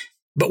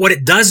 But what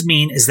it does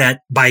mean is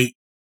that by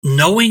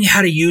knowing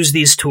how to use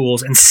these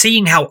tools and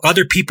seeing how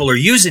other people are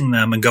using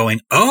them and going,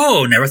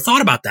 oh, never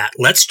thought about that.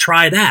 Let's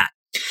try that.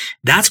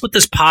 That's what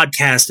this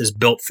podcast is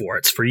built for.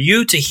 It's for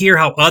you to hear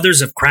how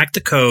others have cracked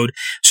the code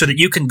so that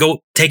you can go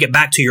take it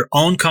back to your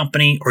own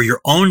company or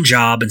your own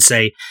job and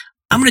say,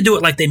 I'm going to do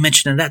it like they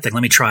mentioned in that thing.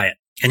 Let me try it.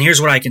 And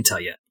here's what I can tell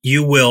you.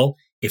 You will,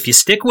 if you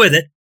stick with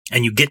it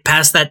and you get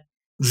past that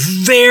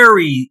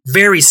very,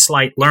 very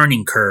slight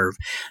learning curve,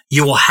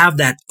 you will have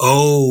that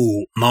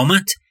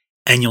moment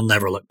and you'll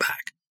never look back.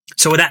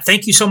 So with that,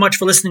 thank you so much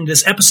for listening to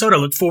this episode. I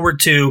look forward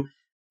to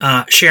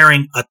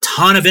sharing a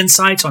ton of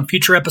insights on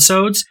future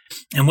episodes.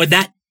 And with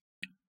that,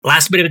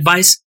 last bit of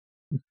advice,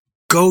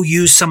 go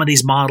use some of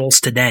these models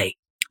today.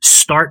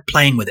 Start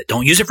playing with it.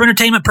 Don't use it for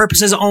entertainment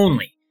purposes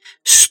only.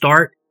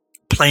 Start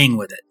playing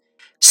with it.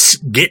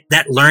 Get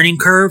that learning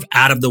curve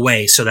out of the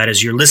way so that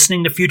as you're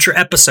listening to future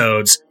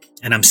episodes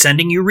and I'm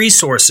sending you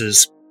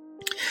resources,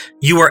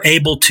 you are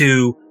able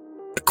to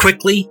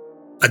quickly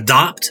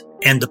adopt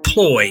and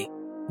deploy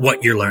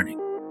what you're learning.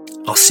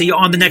 I'll see you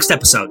on the next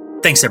episode.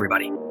 Thanks,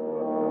 everybody.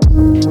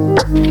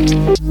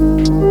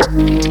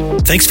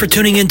 Thanks for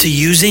tuning in to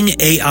Using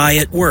AI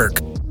at Work.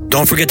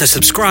 Don't forget to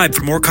subscribe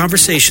for more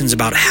conversations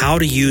about how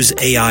to use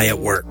AI at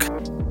work.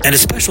 And a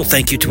special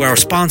thank you to our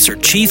sponsor,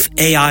 Chief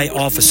AI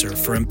Officer,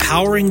 for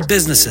empowering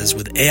businesses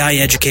with AI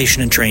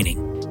education and training.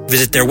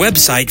 Visit their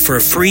website for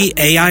a free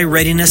AI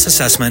readiness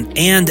assessment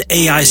and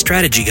AI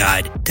strategy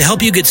guide to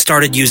help you get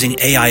started using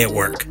AI at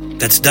work.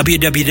 That's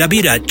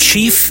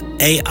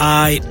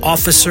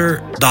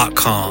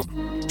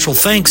www.chiefaiofficer.com. So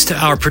thanks to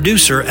our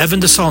producer, Evan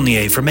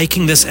DeSaulnier, for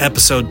making this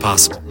episode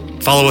possible.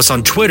 Follow us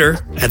on Twitter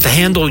at the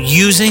handle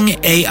Using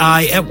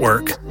AI at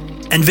Work,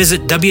 and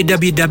visit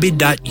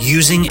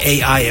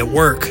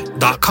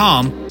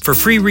www.usingaiatwork.com for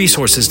free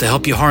resources to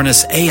help you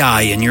harness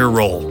AI in your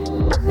role.